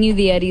 I'll bring you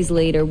the eddies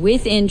later,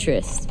 with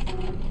interest.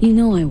 You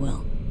know I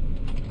will.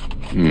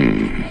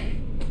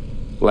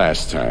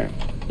 Last time.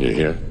 You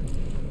hear?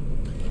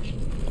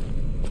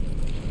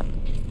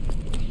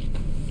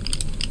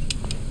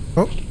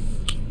 Oh.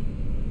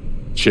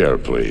 Chair,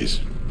 please.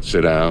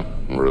 Sit down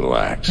and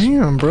relax.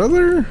 Damn,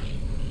 brother.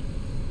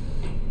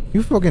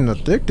 You fucking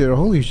addicted.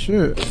 Holy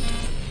shit.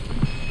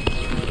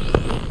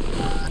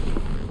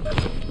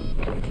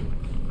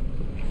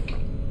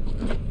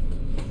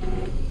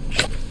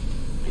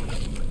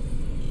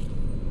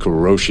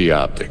 Kuroshi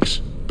Optics.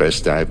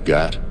 Best I've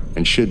got,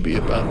 and should be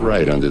about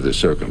right under the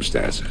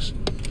circumstances.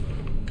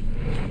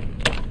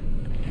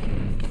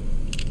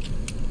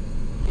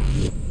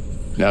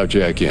 Now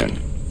jack in.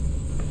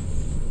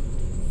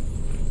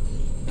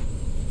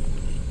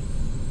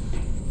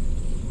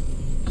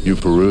 You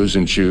peruse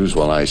and choose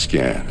while I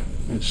scan.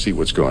 Let's see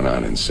what's going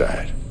on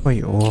inside.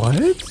 Wait, what?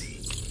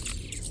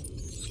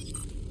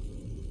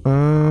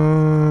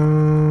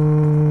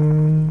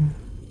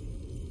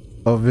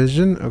 A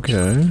vision?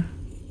 Okay.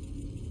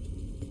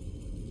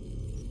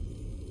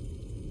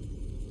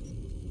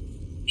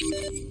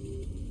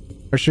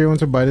 Are you sure you want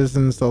to buy this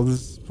and install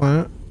this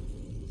plant?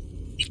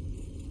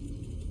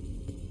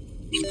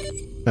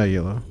 Ah,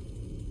 yellow.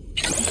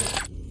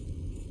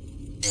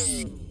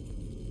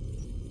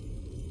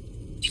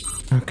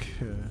 Okay.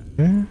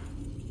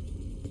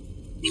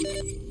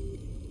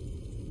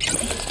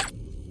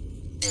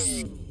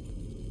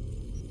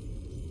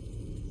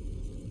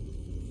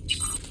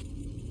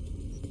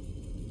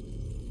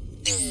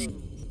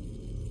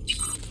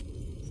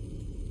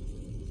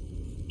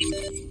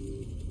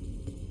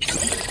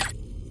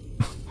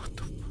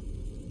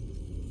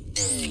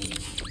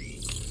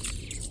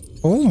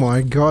 Oh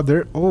my god,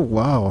 there. Oh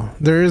wow,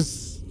 there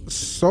is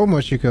so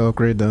much you can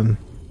upgrade then.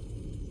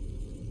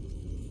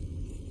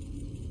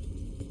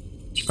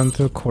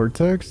 Frontal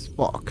cortex?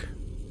 Fuck.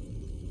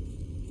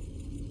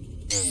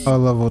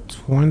 Level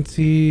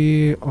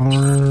 20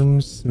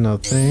 arms,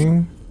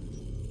 nothing.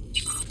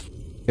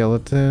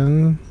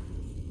 Skeleton.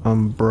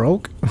 I'm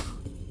broke.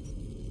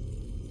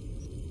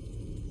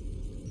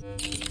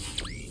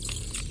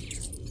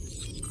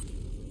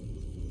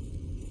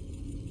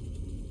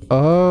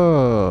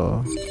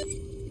 Oh.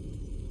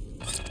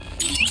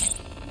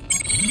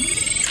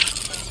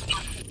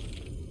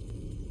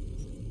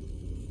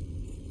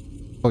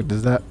 Oh,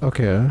 does that?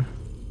 Okay.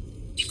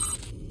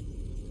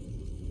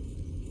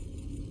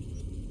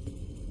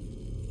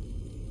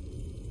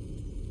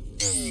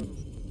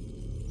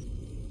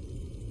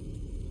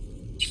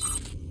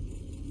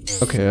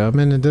 Okay, I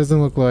mean, it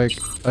doesn't look like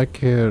I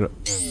could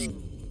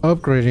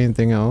upgrade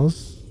anything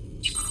else.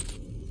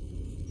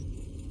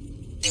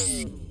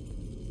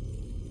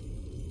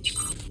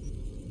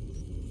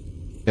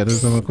 Yeah, it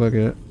doesn't look like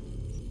it.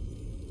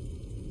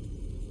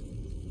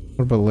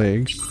 What about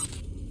legs?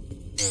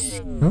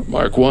 Oh.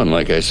 Mark 1,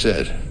 like I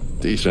said.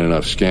 Decent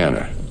enough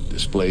scanner.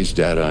 Displays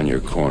data on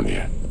your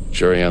cornea.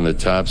 Cherry on the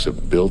top's a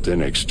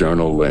built-in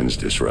external lens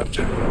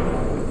disruptor.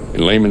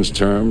 In layman's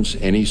terms,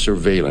 any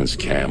surveillance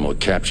cam will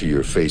capture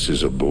your face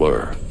as a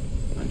blur.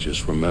 And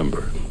just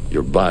remember,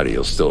 your body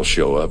will still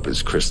show up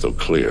as crystal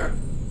clear.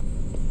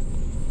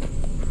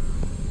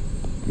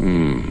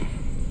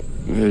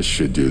 This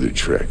should do the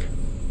trick.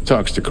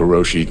 Talks to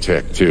Kuroshi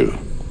Tech, too.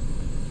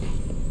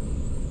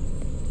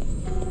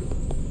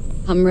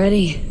 I'm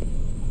ready.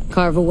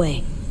 Carve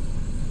away.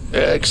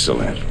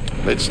 Excellent.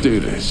 Let's do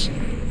this.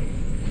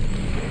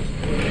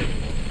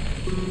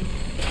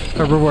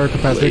 Reward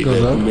capacity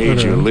goes up.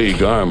 Major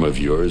league arm of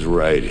yours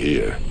right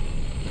here.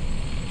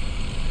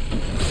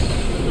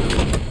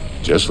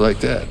 Just like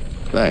that.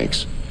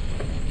 Thanks.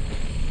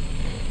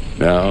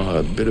 Now,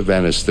 a bit of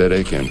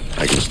anesthetic and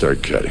I can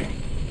start cutting.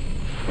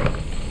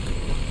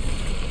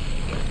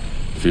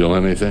 Feel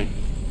anything?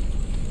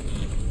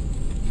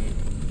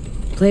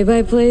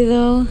 Play-by-play,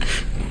 though?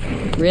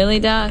 Really,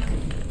 Doc?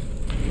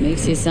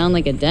 Makes you sound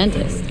like a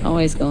dentist.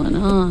 Always going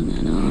on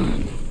and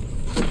on.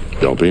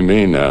 Don't be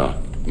mean now.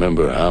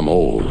 Remember, I'm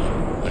old.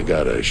 I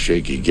got a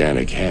shaky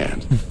Gannic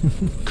hand.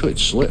 Could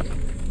slip.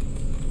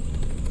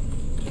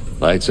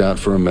 Lights out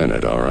for a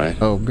minute, all right?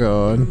 Oh,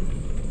 God.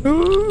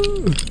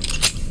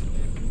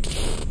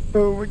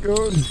 Oh, my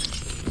God.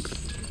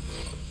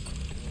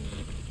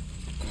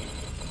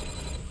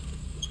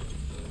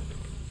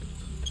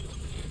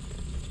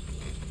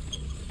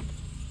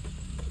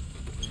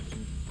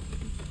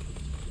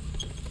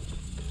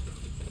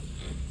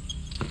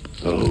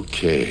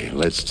 Okay,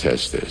 let's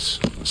test this.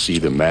 See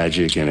the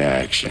magic in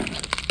action.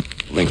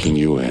 Linking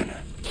you in.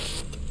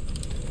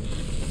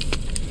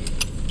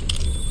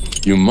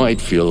 You might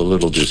feel a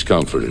little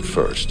discomfort at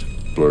first.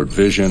 Blurred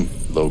vision,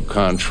 low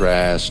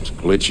contrast,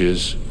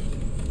 glitches.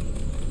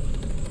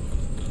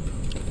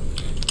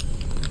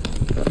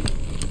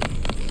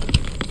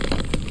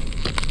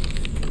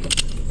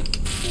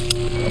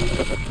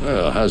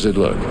 Well, how's it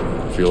look?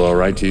 Feel all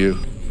right to you?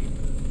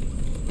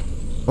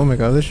 Oh my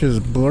god, this shit is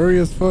blurry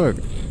as fuck.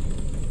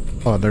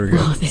 Oh, there we go.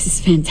 Oh, this is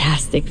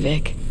fantastic,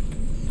 Vic.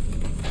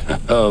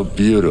 Oh,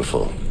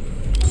 beautiful.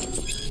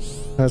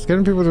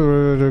 Scanning people to...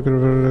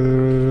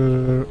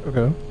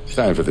 Okay. It's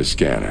time for the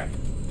scanner.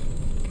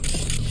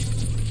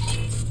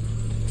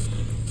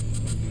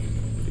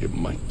 It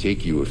might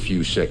take you a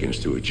few seconds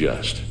to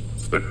adjust,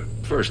 but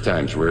first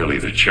time's rarely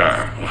the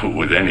charm,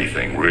 with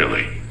anything,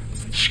 really.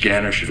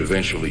 Scanner should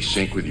eventually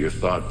sync with your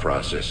thought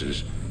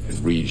processes and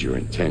read your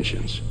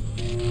intentions.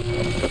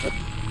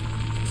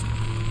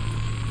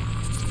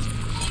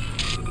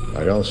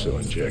 I also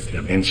injected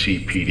an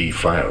NCPD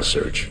file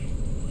search.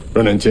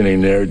 Run into any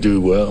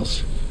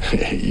ne'er-do-wells?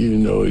 You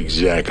know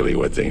exactly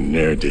what they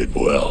ne'er did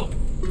well.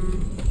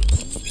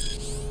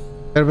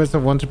 Database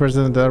of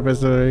 1-2%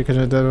 database you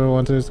can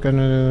want to scan.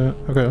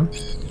 Okay.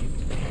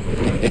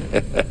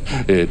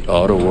 It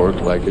ought to work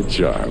like a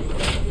charm.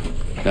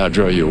 Now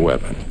draw your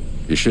weapon.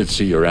 You should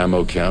see your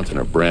ammo count in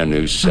a brand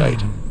new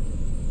sight.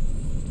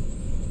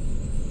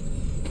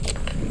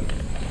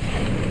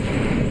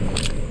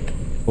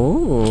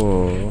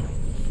 Oh.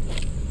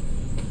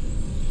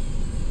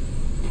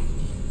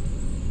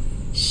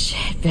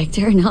 Shit,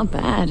 Victor, not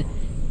bad.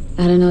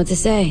 I don't know what to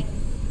say.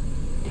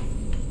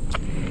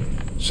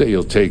 Say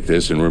you'll take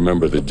this and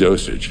remember the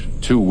dosage.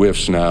 2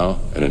 whiffs now,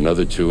 and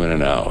another 2 in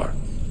an hour.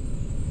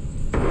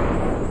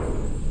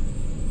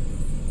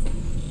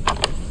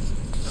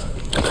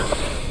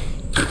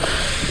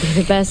 You're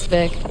the best,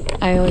 Vic.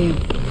 I owe you.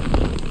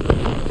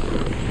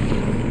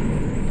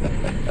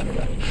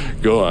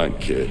 Go on,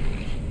 kid.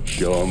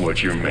 Show them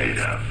what you're made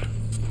of.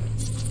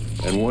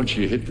 And once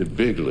you hit the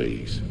big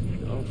leagues,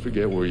 don't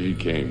forget where you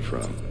came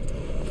from.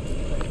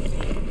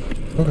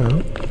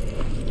 Okay.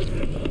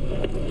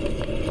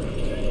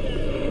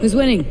 Who's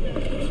winning?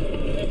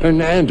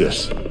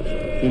 Hernandez.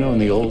 You know, in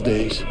the old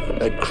days,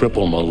 that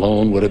cripple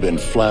Malone would have been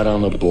flat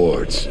on the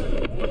boards.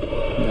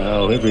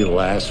 Now, every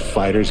last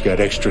fighter's got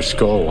extra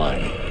skull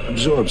lining.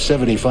 Absorbs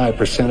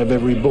 75% of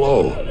every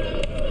blow.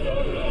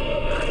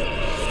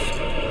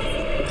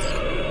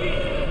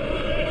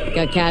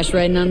 Got cash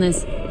riding on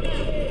this?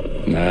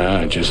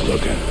 Nah, just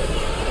looking.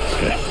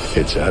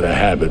 It's out of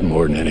habit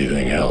more than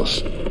anything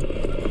else.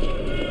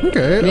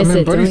 Okay, I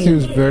mean, Buddy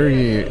seems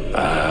very...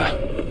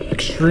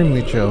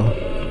 extremely chill.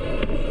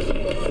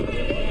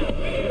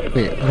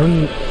 Wait, I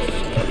don't...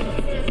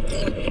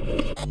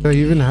 Do I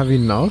even have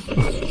enough?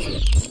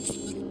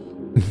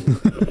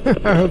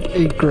 I have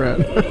 8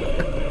 grand.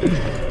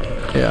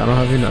 Yeah, I don't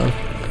have enough.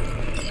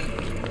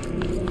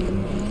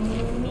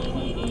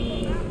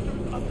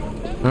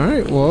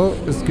 Alright, well,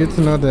 it's good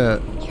to know that...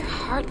 Your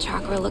heart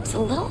chakra looks a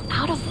little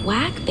out of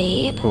whack,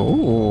 babe.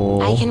 Oh.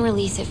 I can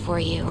release it for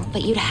you,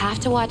 but you'd have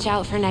to watch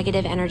out for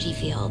negative energy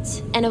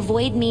fields and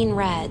avoid mean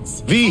reds.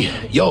 V,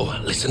 yo,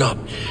 listen up.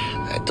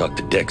 I talked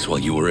to Dex while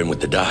you were in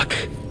with the doc.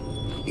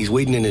 He's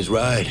waiting in his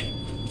ride.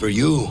 For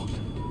you.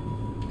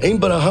 Ain't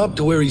but a hop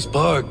to where he's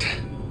parked.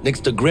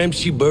 Next to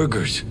Gramsci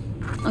Burgers.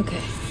 Okay.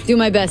 Do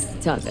my best to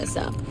talk this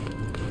up.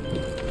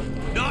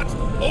 Not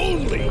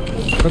only...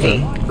 Okay.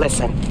 Hey,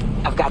 listen.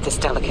 I've got this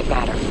delicate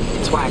matter.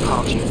 That's why I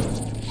called you.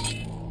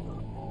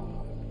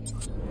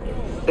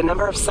 The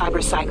number of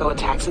cyber psycho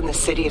attacks in the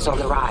city is on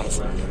the rise.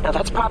 Now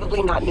that's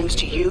probably not news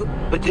to you,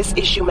 but this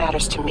issue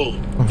matters to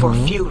me for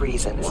a few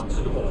reasons.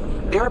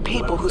 There are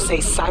people who say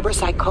cyber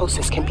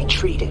psychosis can be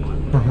treated.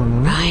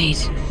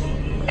 Right.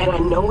 And I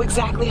know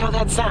exactly how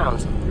that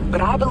sounds, but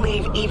I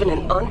believe even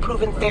an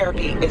unproven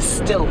therapy is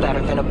still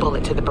better than a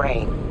bullet to the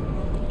brain.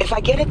 If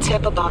I get a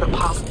tip about a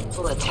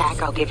possible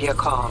attack, I'll give you a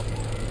call.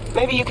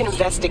 Maybe you can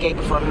investigate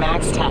before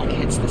Max Tac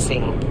hits the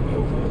scene.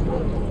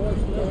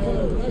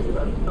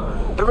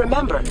 But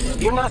remember,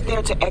 you're not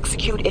there to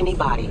execute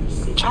anybody.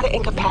 Try to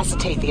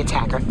incapacitate the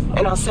attacker,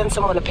 and I'll send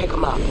someone to pick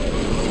him up.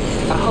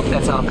 I hope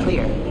that's all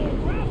clear.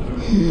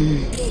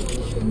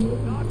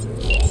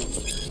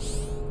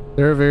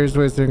 There are various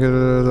ways to get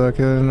like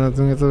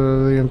nothing is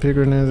the MP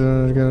grenades.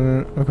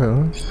 Okay.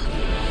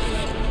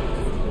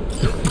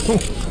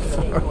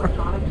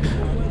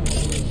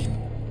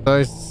 I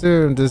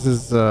assume this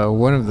is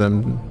one of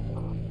them.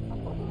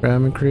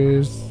 Ramen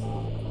Cruise.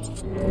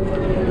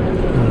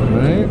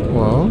 Alright,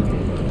 well.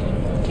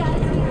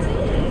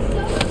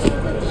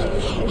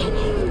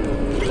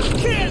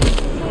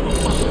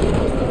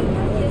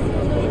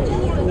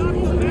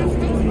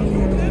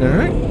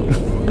 Alright.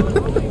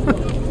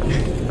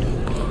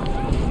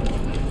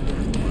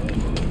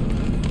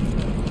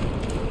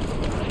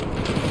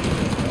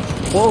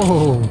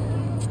 Whoa.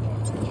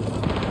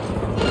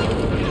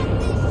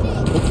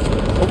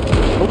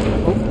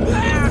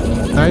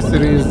 Nice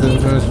city is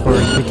infamous for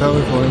its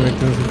brutality, falling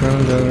victims and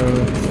crime that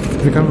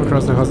if you come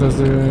across the house,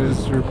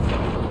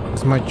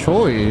 it's my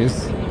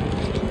choice.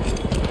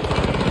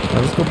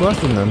 Let's go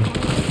blast them then.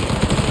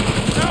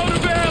 Out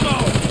of ammo!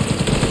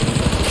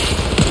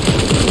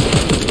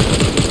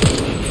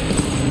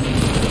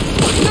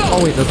 Oh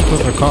wait, that's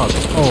plus our cost.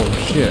 Oh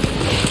shit.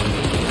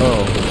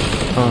 Oh.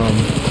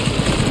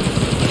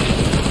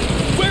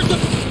 Where's the...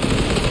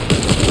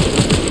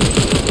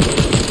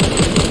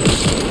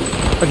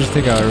 I just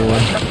take out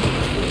everyone.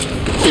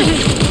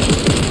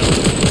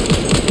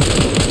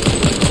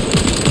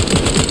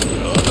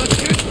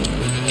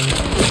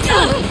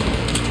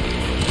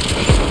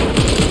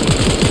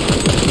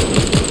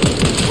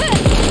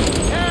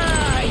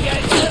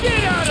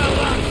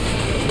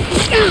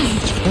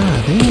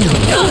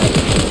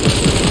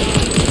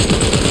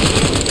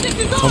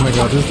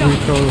 god, this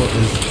recoil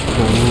is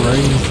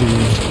crazy.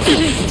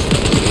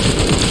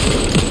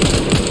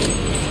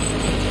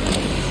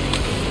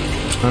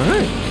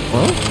 Alright,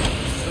 well,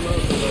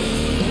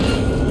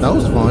 that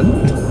was fun.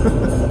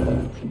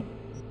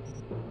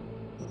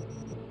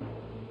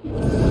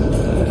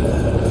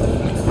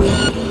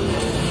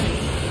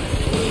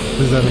 What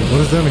does that mean? What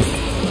does that mean?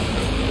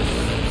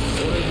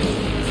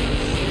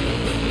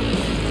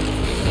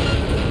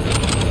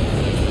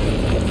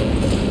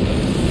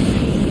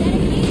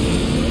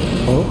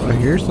 Oh, I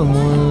hear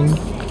someone.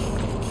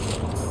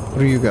 What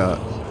do you got?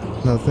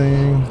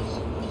 Nothing.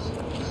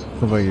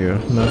 What about you?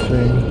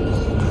 Nothing.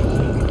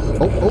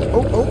 Oh.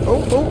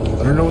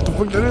 I don't know what the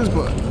fuck that is,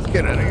 but let's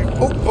get out of here.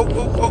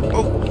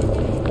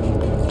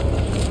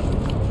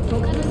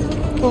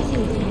 Oh.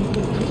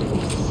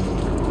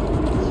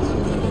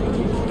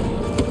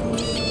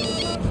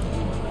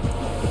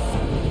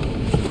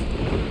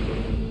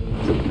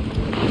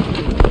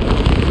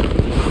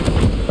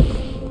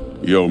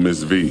 Yo,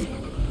 Miss V.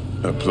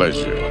 A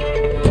pleasure.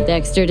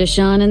 Dexter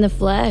Deshawn in the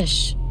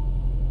flesh.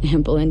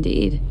 Ample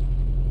indeed.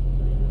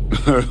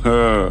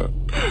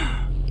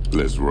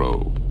 Let's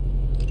roll.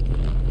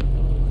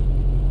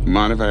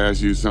 Mind if I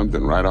ask you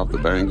something right off the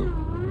bangle?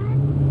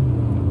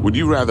 Would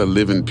you rather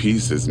live in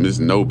peace as Miss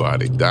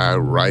Nobody, die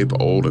ripe,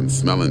 old, and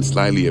smelling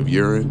slightly of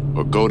urine,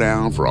 or go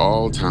down for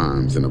all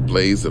times in a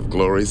blaze of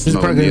glory,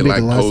 smelling near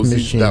like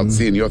posies without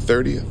seeing your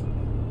 30th?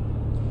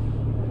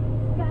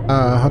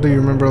 How do you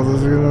remember all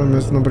those?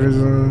 Miss Nobody's.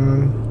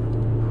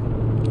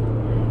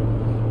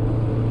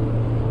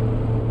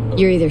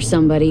 You're either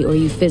somebody or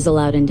you fizzle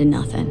out into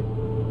nothing.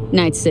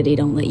 Night City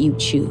don't let you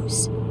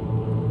choose.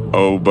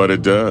 Oh, but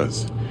it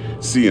does.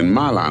 See, in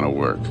my line of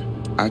work,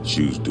 I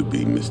choose to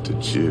be Mr.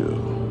 Chill.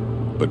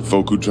 But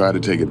folk who try to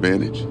take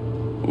advantage,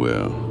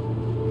 well,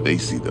 they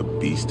see the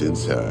beast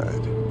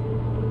inside.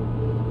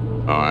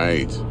 All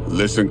right,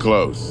 listen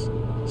close.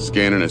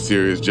 Scanning a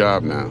serious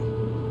job now.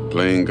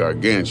 Playing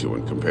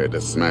gargantuan compared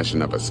to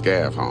smashing up a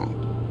scav home.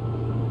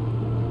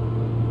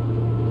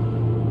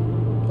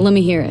 Let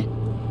me hear it.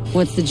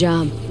 What's the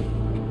job?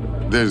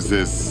 There's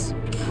this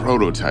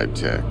prototype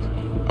tech,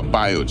 a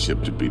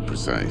biochip to be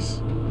precise.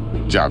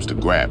 Job's to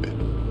grab it.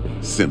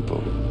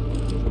 Simple.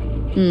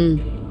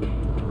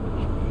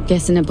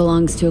 Guessing it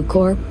belongs to a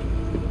corp?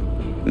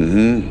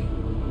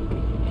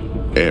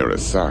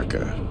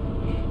 Arasaka.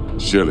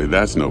 Surely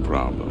that's no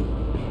problem.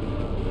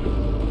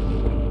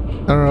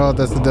 I don't know,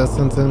 that's a death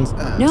sentence.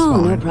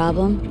 No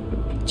problem.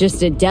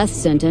 Just a death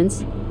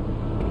sentence.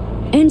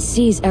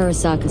 NC's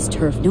Arasaka's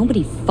turf.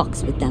 Nobody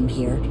fucks with them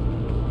here.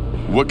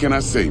 What can I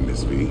say,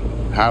 Miss V?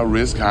 High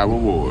risk, high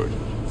reward.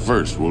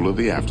 First rule of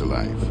the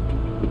afterlife.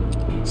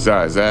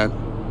 Besides that,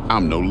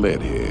 I'm no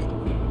leadhead.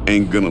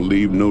 Ain't gonna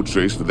leave no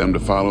trace for them to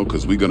follow,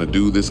 cause we gonna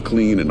do this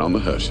clean and on the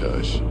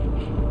hush-hush.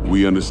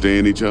 We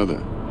understand each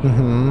other?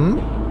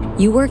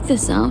 You work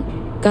this out?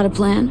 Got a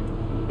plan?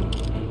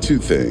 Two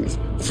things.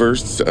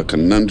 First, a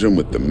conundrum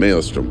with the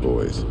Maelstrom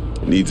boys.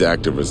 Needs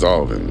active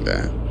resolving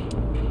that.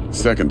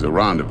 Second, a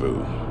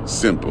rendezvous.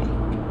 Simple.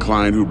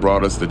 Client who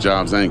brought us the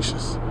job's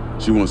anxious.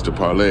 She wants to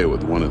parlay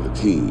with one of the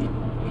team.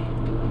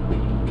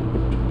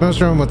 What's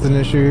wrong with an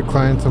issue?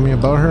 Client told me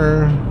about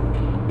her.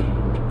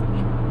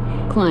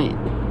 Client.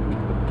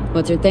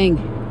 What's her thing?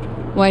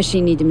 Why does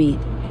she need to meet?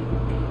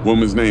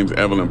 Woman's name's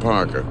Evelyn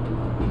Parker.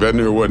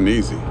 Betting her wasn't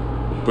easy.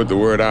 Put the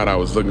word out I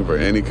was looking for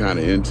any kind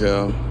of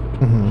intel.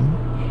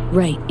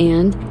 Right,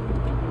 and?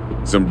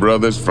 Some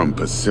brothers from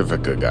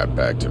Pacifica got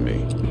back to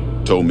me.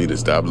 Told me to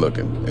stop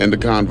looking. End the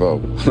convo.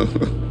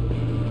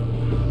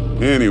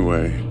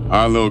 Anyway,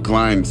 our little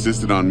client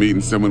insisted on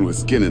meeting someone with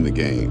skin in the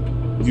game.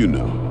 You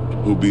know,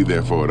 who'll be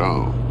there for it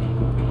all.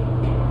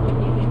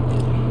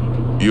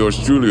 Yours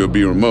truly will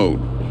be remote.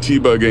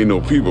 T-Bug ain't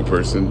no people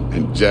person,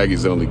 and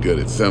Jaggy's only good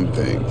at some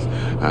things.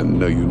 I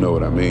know you know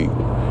what I mean.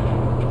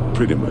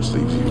 Pretty much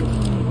leaves you.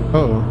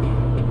 Oh.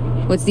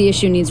 What's the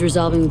issue needs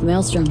resolving with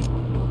Maelstrom?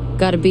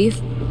 Got a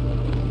beef?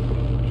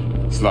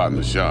 Slotting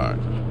the shard.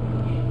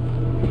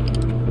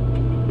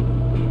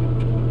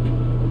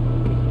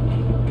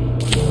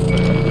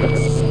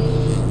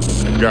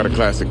 Got a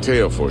classic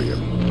tale for you.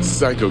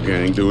 Psycho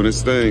gang doing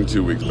his thing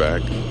 2 weeks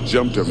back.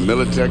 Jumped a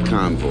Militech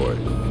convoy.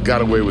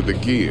 Got away with the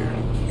gear.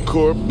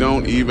 Corp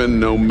don't even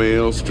know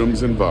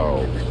Maelstrom's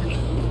involved.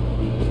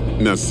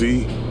 Now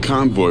see,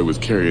 convoy was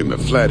carrying the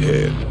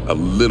Flathead, a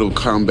little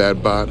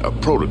combat bot, a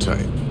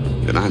prototype.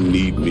 And I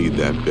need me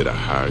that bit of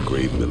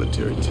high-grade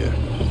military tech.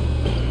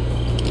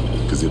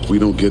 Because if we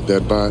don't get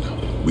that bot,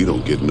 we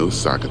don't get no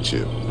soccer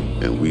chip.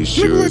 And we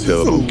sure as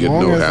hell don't get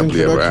no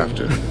happily ever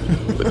after.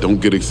 But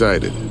don't get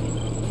excited.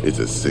 It's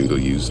a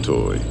single-use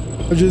toy.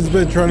 I've just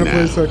been trying to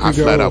play so I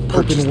flat out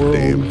purchased the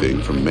damn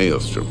thing from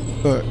Maelstrom.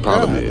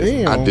 Problem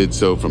is, I did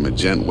so from a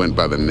gent went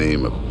by the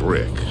name of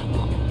Brick.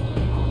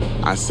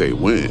 I say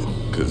when,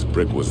 because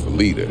Brick was the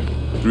leader.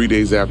 3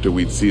 days after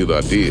we'd sealed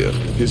our deal,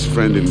 his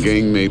friend and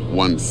gangmate,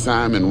 one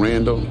Simon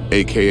Randall,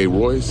 a.k.a.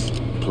 Royce,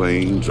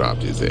 plain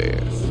dropped his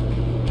ass.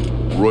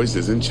 Royce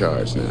is in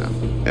charge now,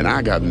 and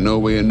I got no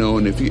way of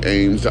knowing if he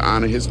aims to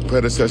honor his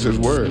predecessor's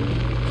word.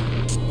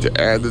 To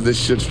add to this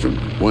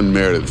shitstrom, one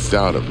Meredith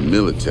Stout of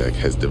Militech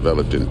has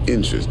developed an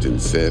interest in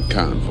said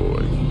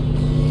convoy.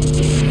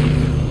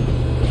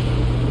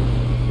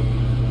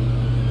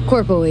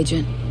 Corpo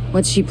agent,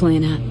 what's she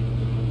playing at?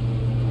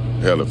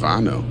 Hell if I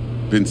know.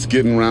 Been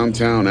skidding around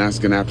town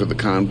asking after the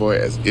convoy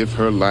as if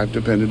her life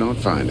depended on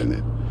finding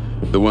it.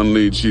 The one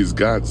lead she's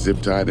got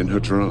zip-tied in her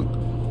trunk.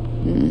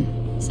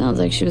 Sounds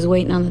like she was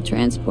waiting on the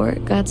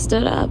transport, got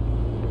stood up.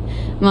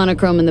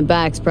 Monochrome in the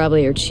back's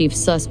probably her chief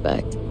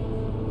suspect.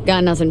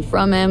 Got nothing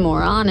from him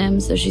or on him,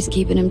 so she's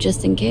keeping him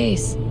just in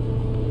case.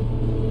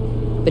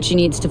 But she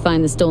needs to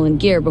find the stolen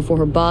gear before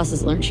her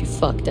bosses learn she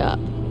fucked up.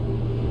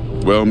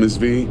 Well, Miss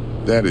V,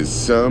 that is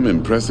some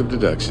impressive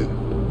deduction.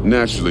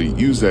 Naturally,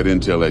 use that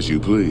intel as you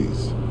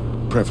please.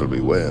 Preferably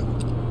well.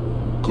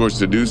 Of course,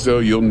 to do so,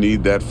 you'll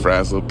need that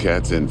frazzled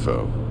cat's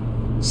info.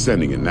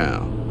 Sending it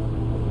now.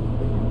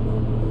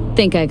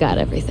 Think I got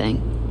everything.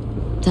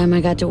 Time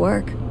I got to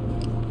work.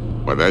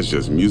 Well, that's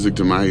just music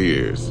to my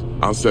ears.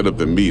 I'll set up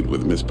the meet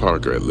with Miss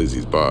Parker at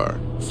Lizzie's bar.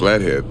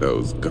 Flathead,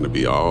 though's gonna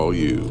be all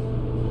you.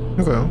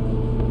 Okay.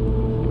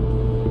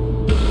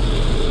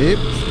 Skip.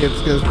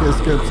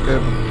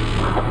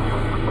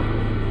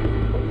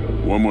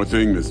 One more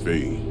thing, Miss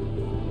V.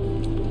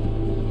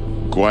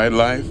 Quiet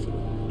life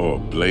or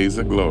blaze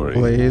of glory?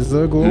 Blaze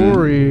of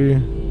glory.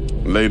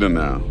 Later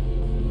now.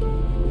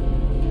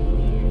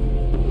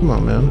 Come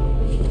on, man.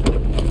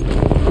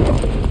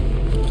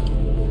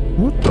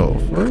 What the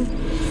fuck?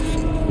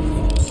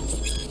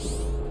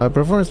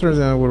 Performance turns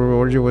out will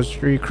reward you with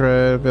street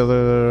cred.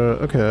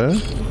 Okay.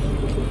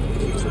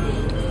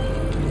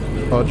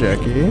 Oh,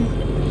 Jackie.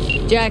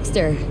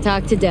 Jackster,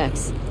 talk to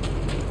Dex.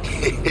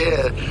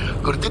 Yeah,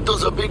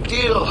 Gordito's a big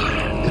deal.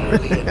 Didn't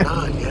really get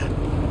on yet.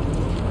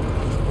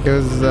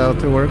 Goes out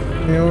to work.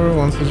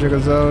 Wants to check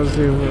us out.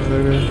 See what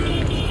they're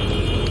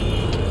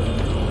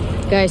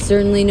Guy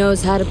certainly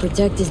knows how to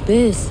protect his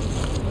biz.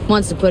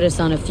 Wants to put us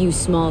on a few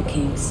small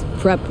kinks.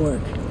 Prep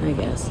work, I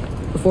guess.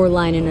 Before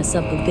lining us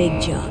up a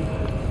big job.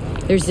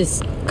 There's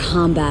this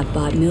combat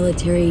bot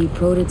military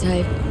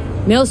prototype.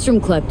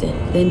 Maelstrom clept it.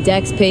 Then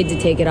Dex paid to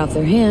take it off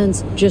their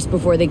hands just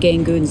before the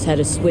gang goons had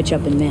a switch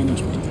up in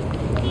management.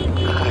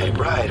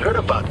 Right, heard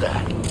about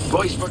that.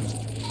 Royce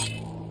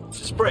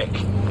versus Brick.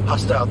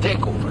 Hostile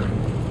takeover.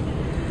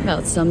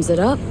 About sums it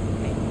up.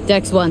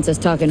 Dex wants us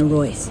talking to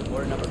Royce.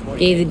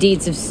 Gave the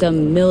deeds of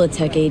some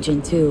Militech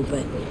agent too,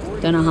 but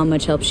don't know how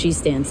much help she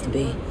stands to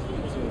be.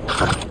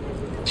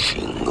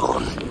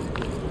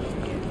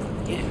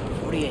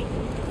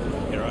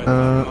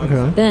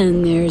 Okay.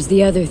 Then there's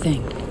the other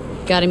thing.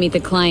 Gotta meet the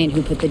client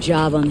who put the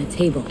job on the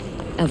table,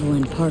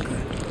 Evelyn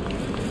Parker.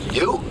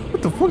 You?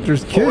 What the fuck?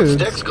 There's kids. What's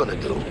Dex gonna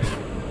do?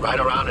 Ride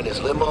around in his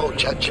limo,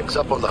 chat chicks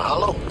up on the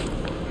hollow?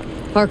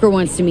 Parker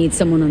wants to meet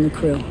someone on the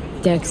crew.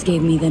 Dex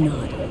gave me the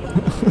nod.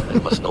 He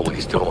must know what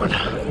he's doing.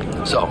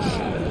 So,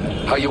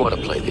 how you want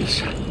to play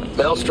this?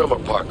 Maelstrom or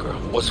Parker?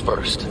 What's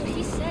first?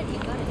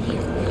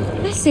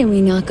 I say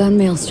we knock on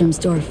Maelstrom's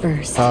door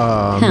first.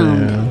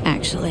 Man.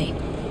 Actually.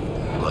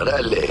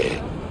 Orale.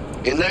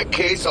 In that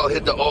case, I'll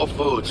hit the all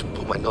foods,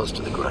 put my nose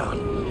to the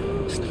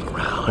ground, sniff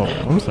around.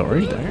 Oh, I'm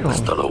sorry. Damn.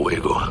 Hasta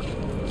luego.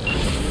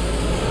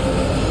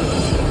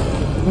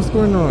 What's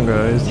going on,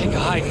 guys? Take a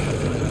hike.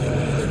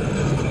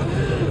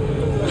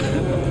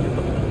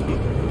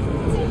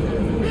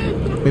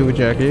 Meet with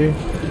Jackie.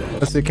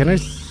 Let's see. Can I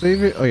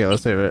save it? Oh yeah,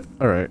 let's save it.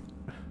 All right.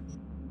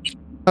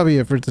 That'll be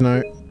it for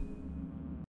tonight.